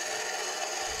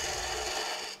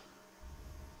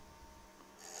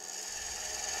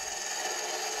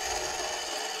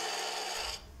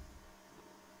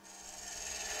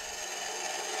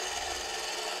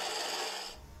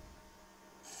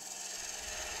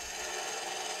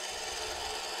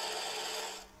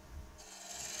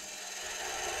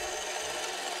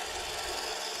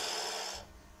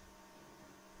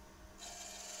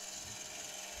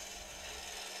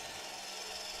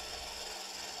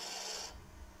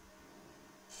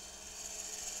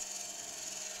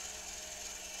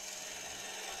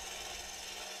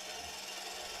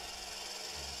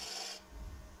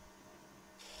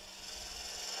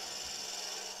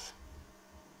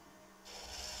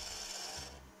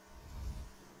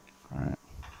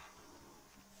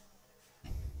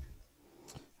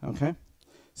 Okay,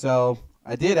 so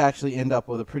I did actually end up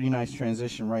with a pretty nice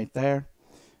transition right there.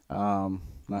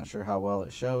 Not sure how well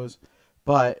it shows,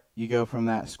 but you go from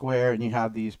that square and you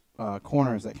have these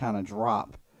corners that kind of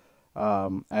drop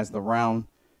as the round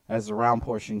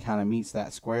portion kind of meets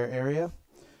that square area.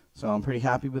 So I'm pretty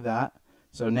happy with that.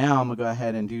 So now I'm gonna go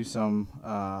ahead and do some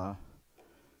I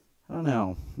don't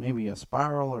know, maybe a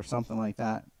spiral or something like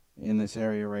that in this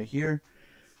area right here.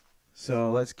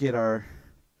 So let's get our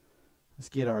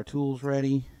tools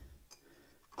ready,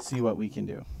 see what we can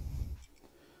do.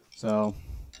 So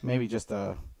maybe just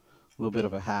a little bit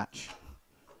of a hatch.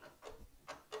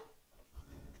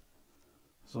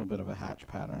 It's a little bit of a hatch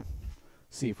pattern.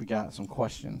 See if we got some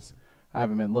questions. I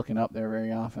haven't been looking up there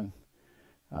very often.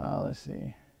 Let's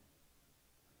see.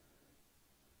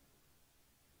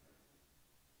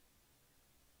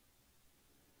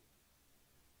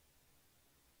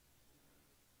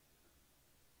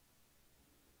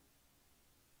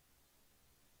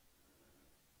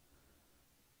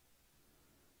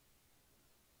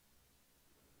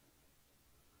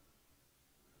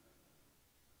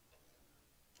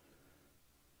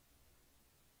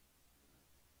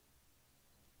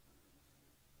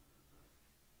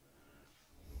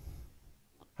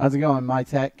 How's it going, my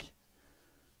tech?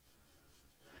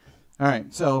 All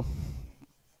right, so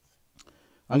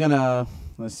I'm gonna,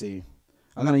 let's see,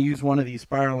 I'm gonna use one of these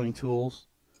spiraling tools,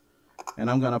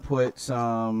 and I'm gonna put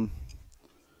some,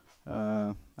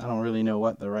 I don't really know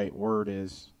what the right word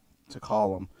is to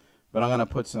call them, but I'm gonna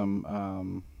put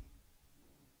some,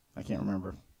 I can't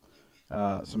remember,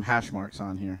 some hash marks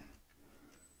on here.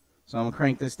 So I'm gonna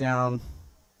crank this down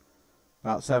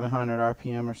about 700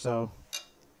 RPM or so.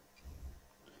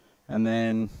 And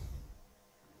then,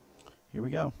 here we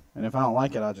go. And if I don't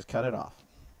like it, I'll just cut it off.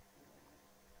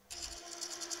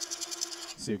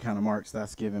 See what kind of marks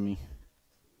that's giving me.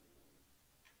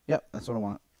 Yep, that's what I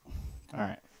want. All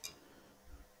right.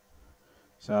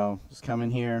 So, just come in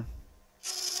here.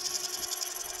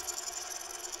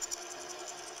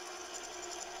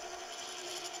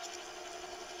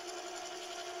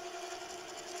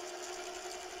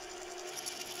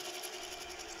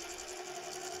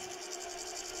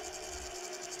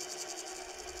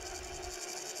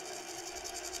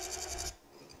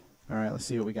 All right, let's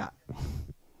see what we got.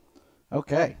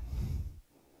 Okay.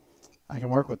 I can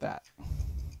work with that.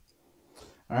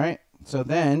 All right, so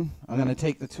then I'm going to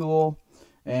take the tool,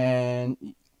 and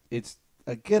it's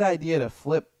a good idea to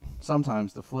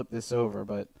sometimes flip this over,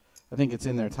 but I think it's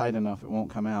in there tight enough it won't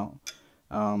come out.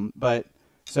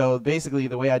 So basically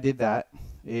the way I did that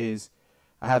is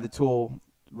I had the tool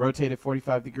rotated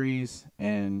 45 degrees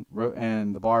and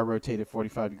the bar rotated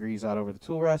 45 degrees out over the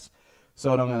tool rest.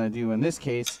 So what I'm going to do in this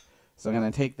case, so I'm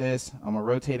going to take this, I'm going to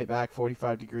rotate it back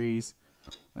 45 degrees.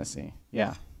 Let's see.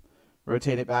 Yeah.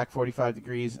 Rotate it back 45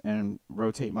 degrees and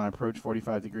rotate my approach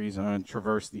 45 degrees, and I'm going to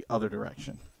traverse the other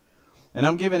direction. And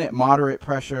I'm giving it moderate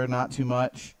pressure, not too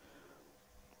much.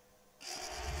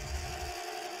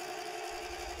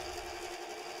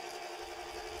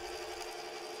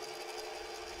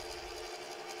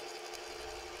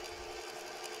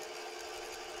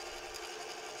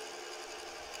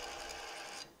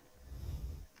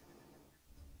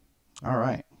 All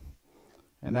right.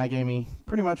 And that gave me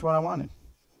pretty much what I wanted.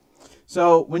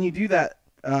 So when you do that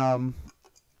on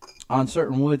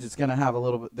certain woods, it's going to have a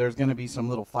little bit, there's going to be some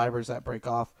little fibers that break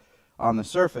off on the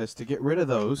surface. To get rid of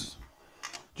those,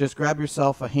 just grab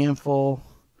yourself a handful,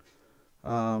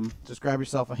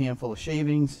 of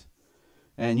shavings,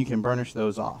 and you can burnish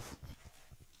those off.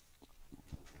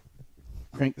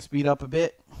 Crank the speed up a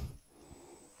bit,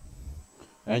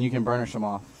 and you can burnish them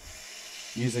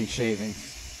off using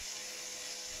shavings.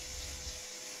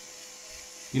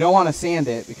 You don't want to sand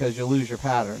it because you'll lose your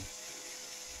pattern.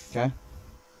 Okay?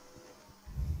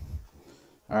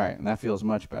 All right, and that feels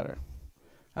much better.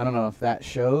 I don't know if that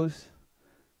shows,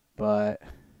 but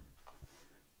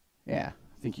yeah,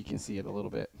 I think you can see it a little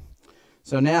bit.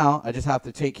 So now I just have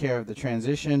to take care of the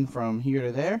transition from here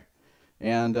to there,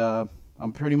 and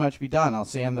I'm pretty much be done. I'll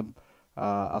sand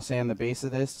the base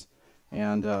of this,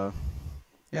 and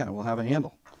yeah, we'll have a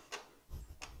handle.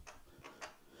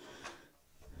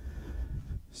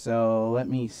 So let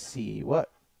me see, what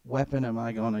weapon am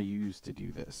I going to use to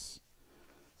do this?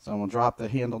 So I'm going to drop the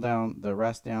handle down, the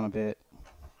rest down a bit.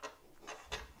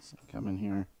 So come in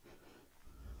here.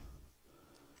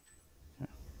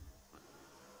 Okay.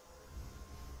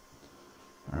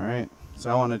 All right,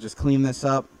 so I want to just clean this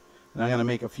up, and I'm going to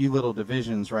make a few little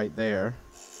divisions right there.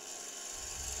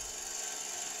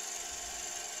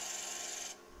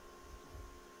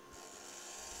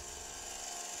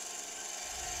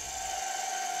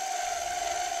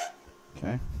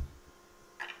 Okay.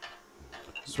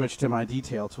 Switch to my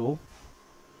detail tool,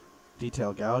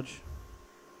 detail gouge.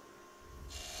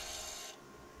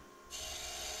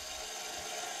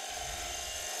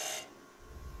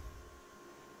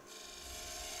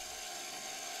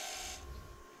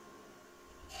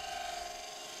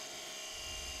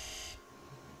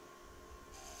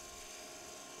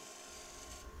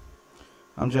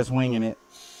 I'm just winging it.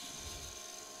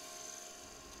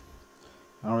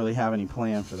 I don't really have any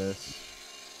plan for this.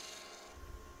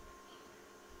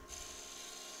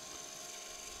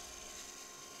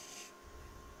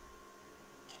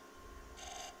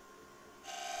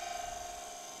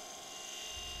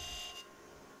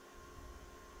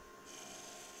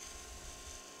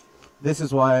 This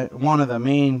is why one of the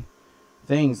main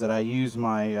things that I use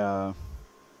my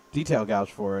detail gouge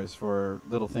for is for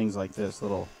little things like this,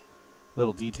 little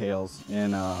details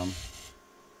and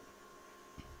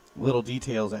little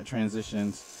details at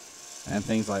transitions and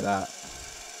things like that.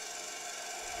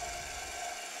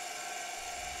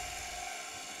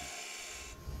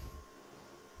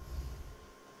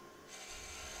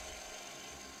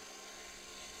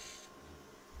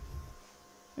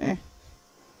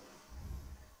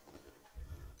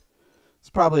 It's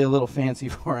probably a little fancy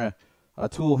for a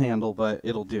tool handle, but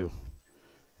it'll do.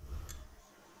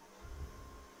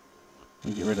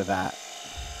 Let me get rid of that.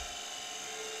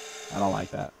 I don't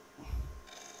like that.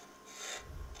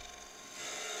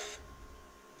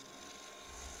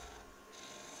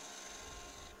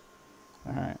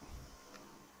 All right.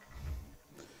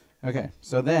 Okay,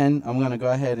 so then I'm going to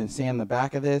go ahead and sand the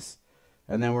back of this,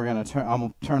 and then we're going to turn. I'm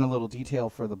going to turn a little detail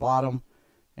for the bottom,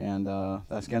 and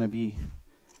that's going to be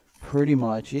pretty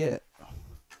much it.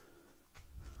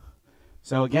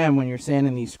 So again, when you're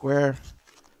sanding these square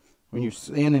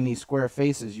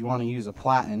faces, you want to use a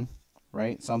platen,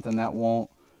 right? Something that won't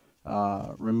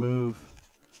remove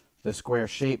the square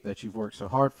shape that you've worked so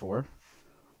hard for.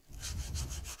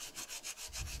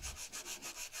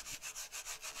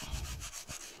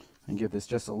 And give this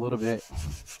just a little bit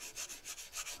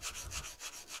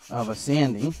of a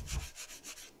sanding,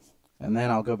 and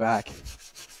then I'll go back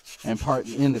and part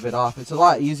the end of it off. It's a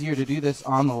lot easier to do this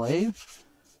on the lathe,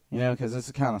 you know, because this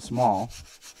is kind of small.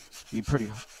 It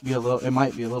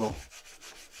might be a little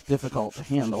difficult to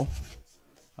handle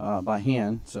by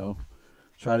hand, so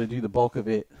try to do the bulk of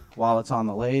it while it's on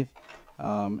the lathe.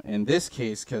 In this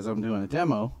case, because I'm doing a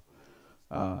demo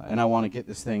and I want to get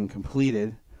this thing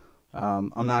completed,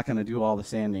 I'm not going to do all the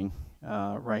sanding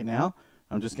right now.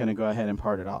 I'm just going to go ahead and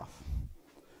part it off.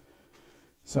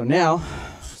 So now,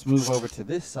 let's move over to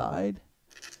this side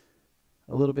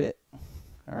a little bit.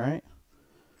 All right.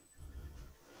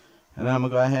 And then I'm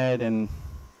going to go ahead and,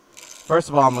 first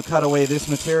of all, I'm going to cut away this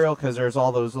material because there's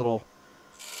all those little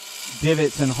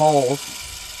divots and holes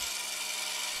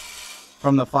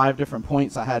from the 5 different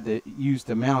points I had to use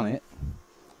to mount it.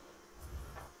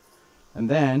 And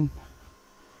then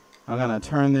I'm going to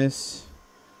turn this,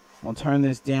 I'll turn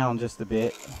this down just a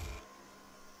bit.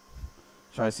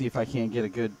 Try to see if I can't get a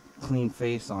good clean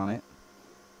face on it.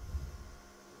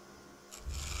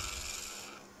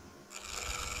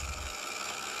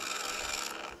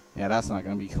 Yeah, that's not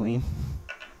going to be clean.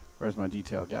 Where's my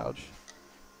detail gouge?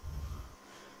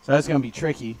 So that's going to be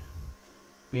tricky,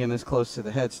 being this close to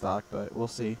the headstock, but we'll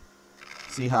see.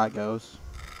 See how it goes.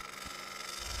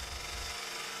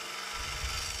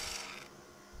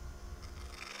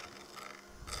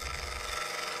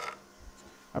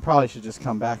 I probably should just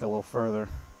come back a little further.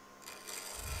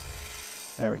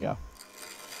 There we go.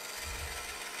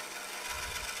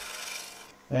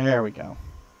 There we go.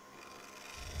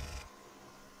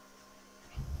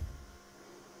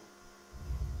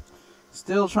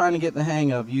 Still trying to get the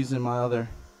hang of using my other,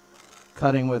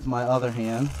 cutting with my other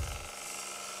hand.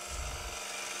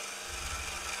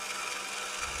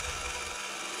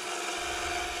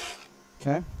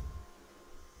 Okay.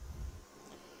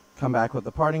 Come back with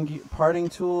the parting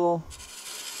tool.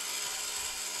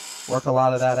 Work a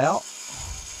lot of that out.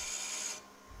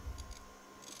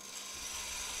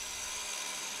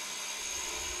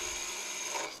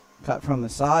 Cut from the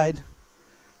side.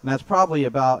 And that's probably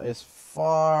about as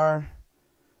far,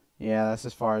 yeah, that's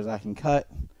as far as I can cut.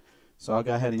 So I'll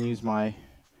go ahead and use my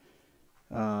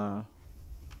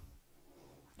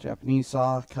Japanese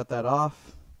saw, cut that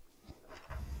off.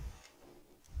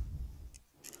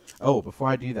 Oh, before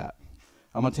I do that,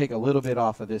 I'm going to take a little bit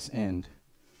off of this end.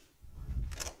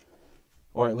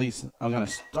 Or at least I'm going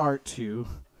to start to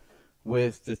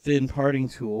with the thin parting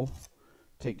tool.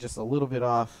 Take just a little bit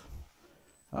off.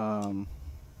 Okay.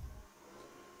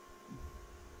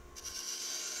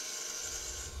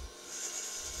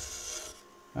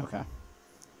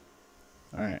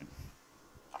 All right.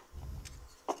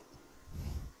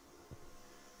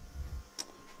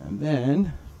 And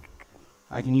then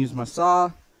I can use my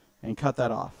saw and cut that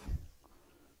off.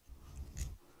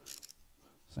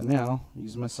 So now,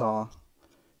 use my saw,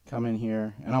 come in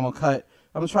here, and I'm going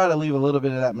to try to leave a little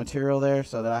bit of that material there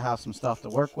so that I have some stuff to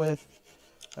work with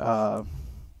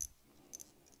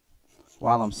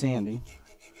while I'm sanding.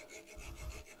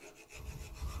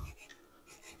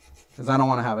 because I don't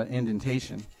want to have an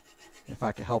indentation if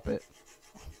I can help it.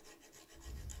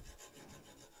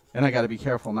 And I got to be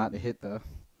careful not to hit the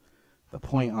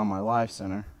point on my live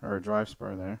center or drive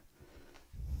spur there.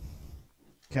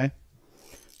 Okay,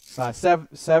 so I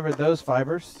severed those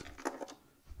fibers,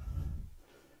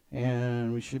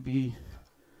 and we should be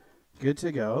good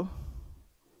to go.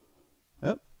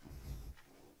 Oh,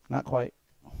 not quite.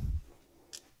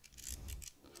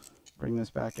 Bring this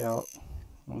back out.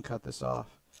 I'll cut this off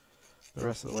the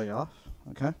rest of the way off.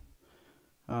 Okay.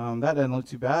 That didn't look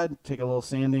too bad. Take a little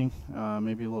sanding,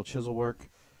 maybe a little chisel work,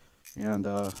 and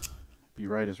be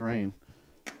right as rain.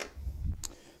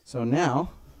 So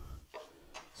now,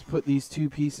 let's put these two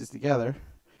pieces together.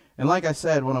 And like I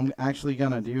said, what I'm actually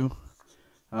going to do,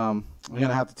 I'm going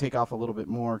to have to take off a little bit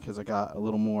more because I got a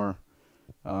little more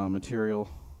material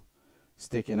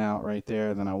sticking out right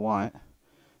there than I want.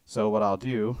 So what I'll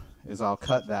do is I'll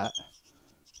cut that.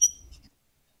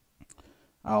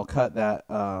 I'll cut that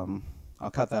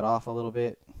off a little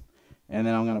bit, and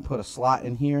then I'm going to put a slot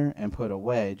in here and put a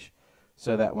wedge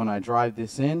so that when I drive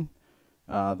this in,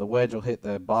 the wedge will hit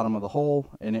the bottom of the hole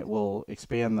and it will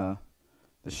expand the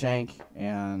shank,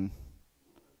 and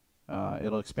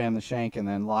it'll expand the shank and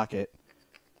then lock it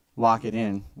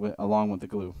in along with the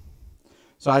glue.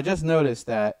 So I just noticed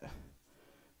that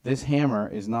this hammer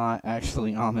is not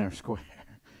actually on there square.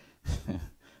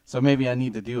 So maybe I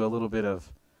need to do a little bit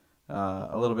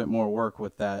more work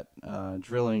with that the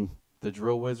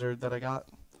drill wizard that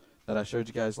I showed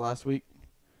you guys last week.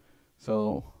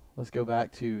 So let's go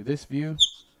back to this view,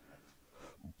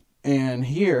 and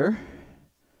here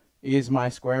is my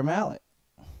square mallet,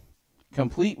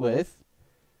 complete with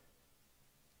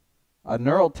a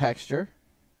knurled texture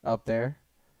up there,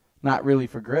 not really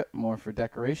for grip, more for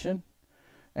decoration.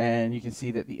 And you can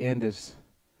see that the end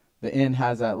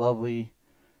has that lovely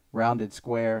rounded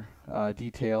square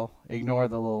detail. Ignore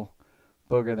the little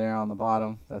booger there on the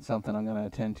bottom. That's something I'm going to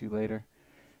attend to later.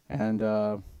 And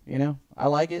you know, I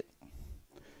like it.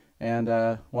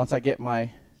 And once I get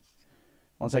my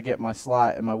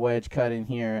slot and my wedge cut in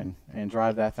here and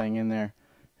drive that thing in there,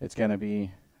 I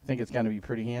think it's gonna be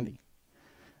pretty handy.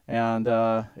 And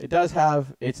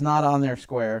it's not on there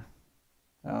square.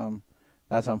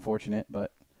 That's unfortunate,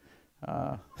 but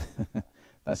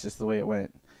that's just the way it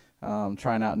went.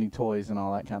 Trying out new toys and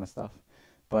all that kind of stuff.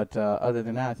 But other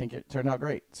than that, I think it turned out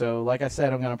great. So like I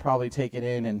said, I'm going to probably take it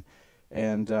in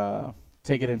and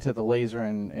take it into the laser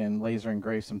and laser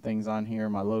engrave some things on here,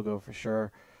 my logo for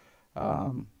sure,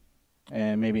 and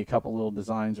maybe a couple little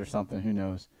designs or something, who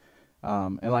knows.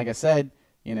 And like I said,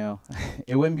 you know,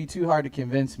 it wouldn't be too hard to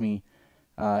convince me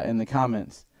in the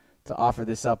comments to offer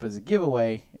this up as a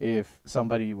giveaway if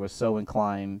somebody was so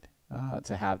inclined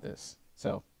to have this.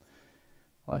 So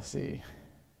let's see.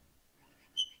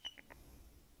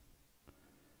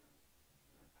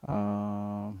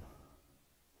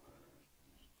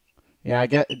 Yeah, I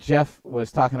get Jeff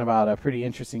was talking about a pretty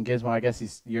interesting gizmo. I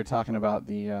guess you're talking about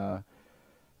the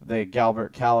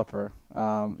Galbert caliper.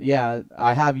 Yeah,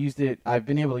 I have used it. I've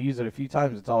been able to use it a few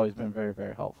times. It's always been very,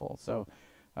 very helpful. So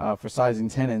for sizing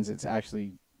tenons, it's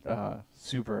actually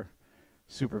super,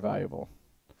 super valuable.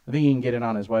 I think you can get it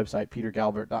on his website,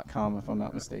 petergalbert.com, if I'm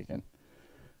not mistaken,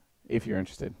 if you're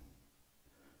interested.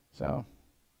 So,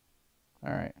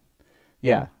 all right.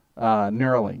 Yeah,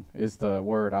 knurling is the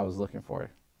word I was looking for.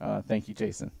 Thank you,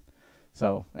 Jason.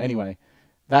 So anyway,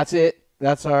 that's it.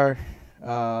 That's our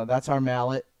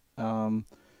mallet. I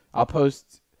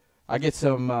get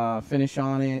some finish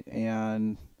on it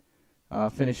and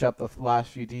finish up the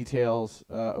last few details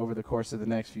over the course of the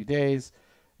next few days,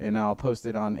 and I'll post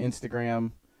it on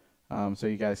Instagram so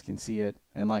you guys can see it.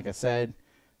 And like I said,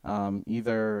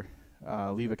 either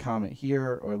leave a comment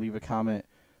here or leave a comment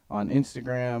on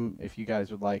Instagram if you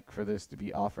guys would like for this to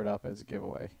be offered up as a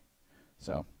giveaway.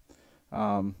 So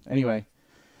anyway,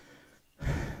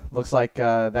 looks like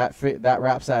that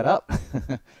wraps that up.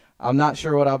 I'm not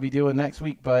sure what I'll be doing next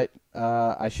week, but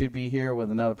I should be here with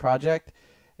another project.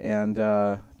 And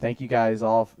thank you guys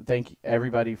all. Thank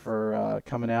everybody for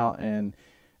coming out and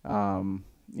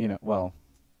you know, well,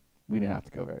 we didn't have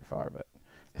to go very far, but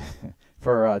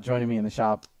for joining me in the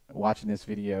shop, watching this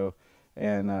video,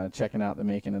 and checking out the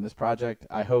making of this project.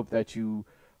 I hope that you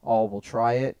all will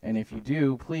try it, and if you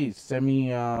do, please send me,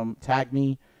 tag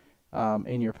me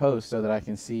in your post so that I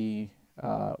can see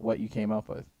what you came up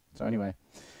with. So anyway,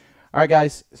 all right,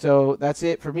 guys. So that's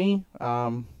it for me.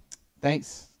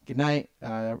 Thanks. Good night.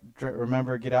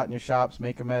 Remember, get out in your shops,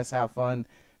 make a mess, have fun,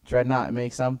 dread not, and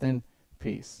make something.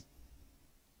 Peace.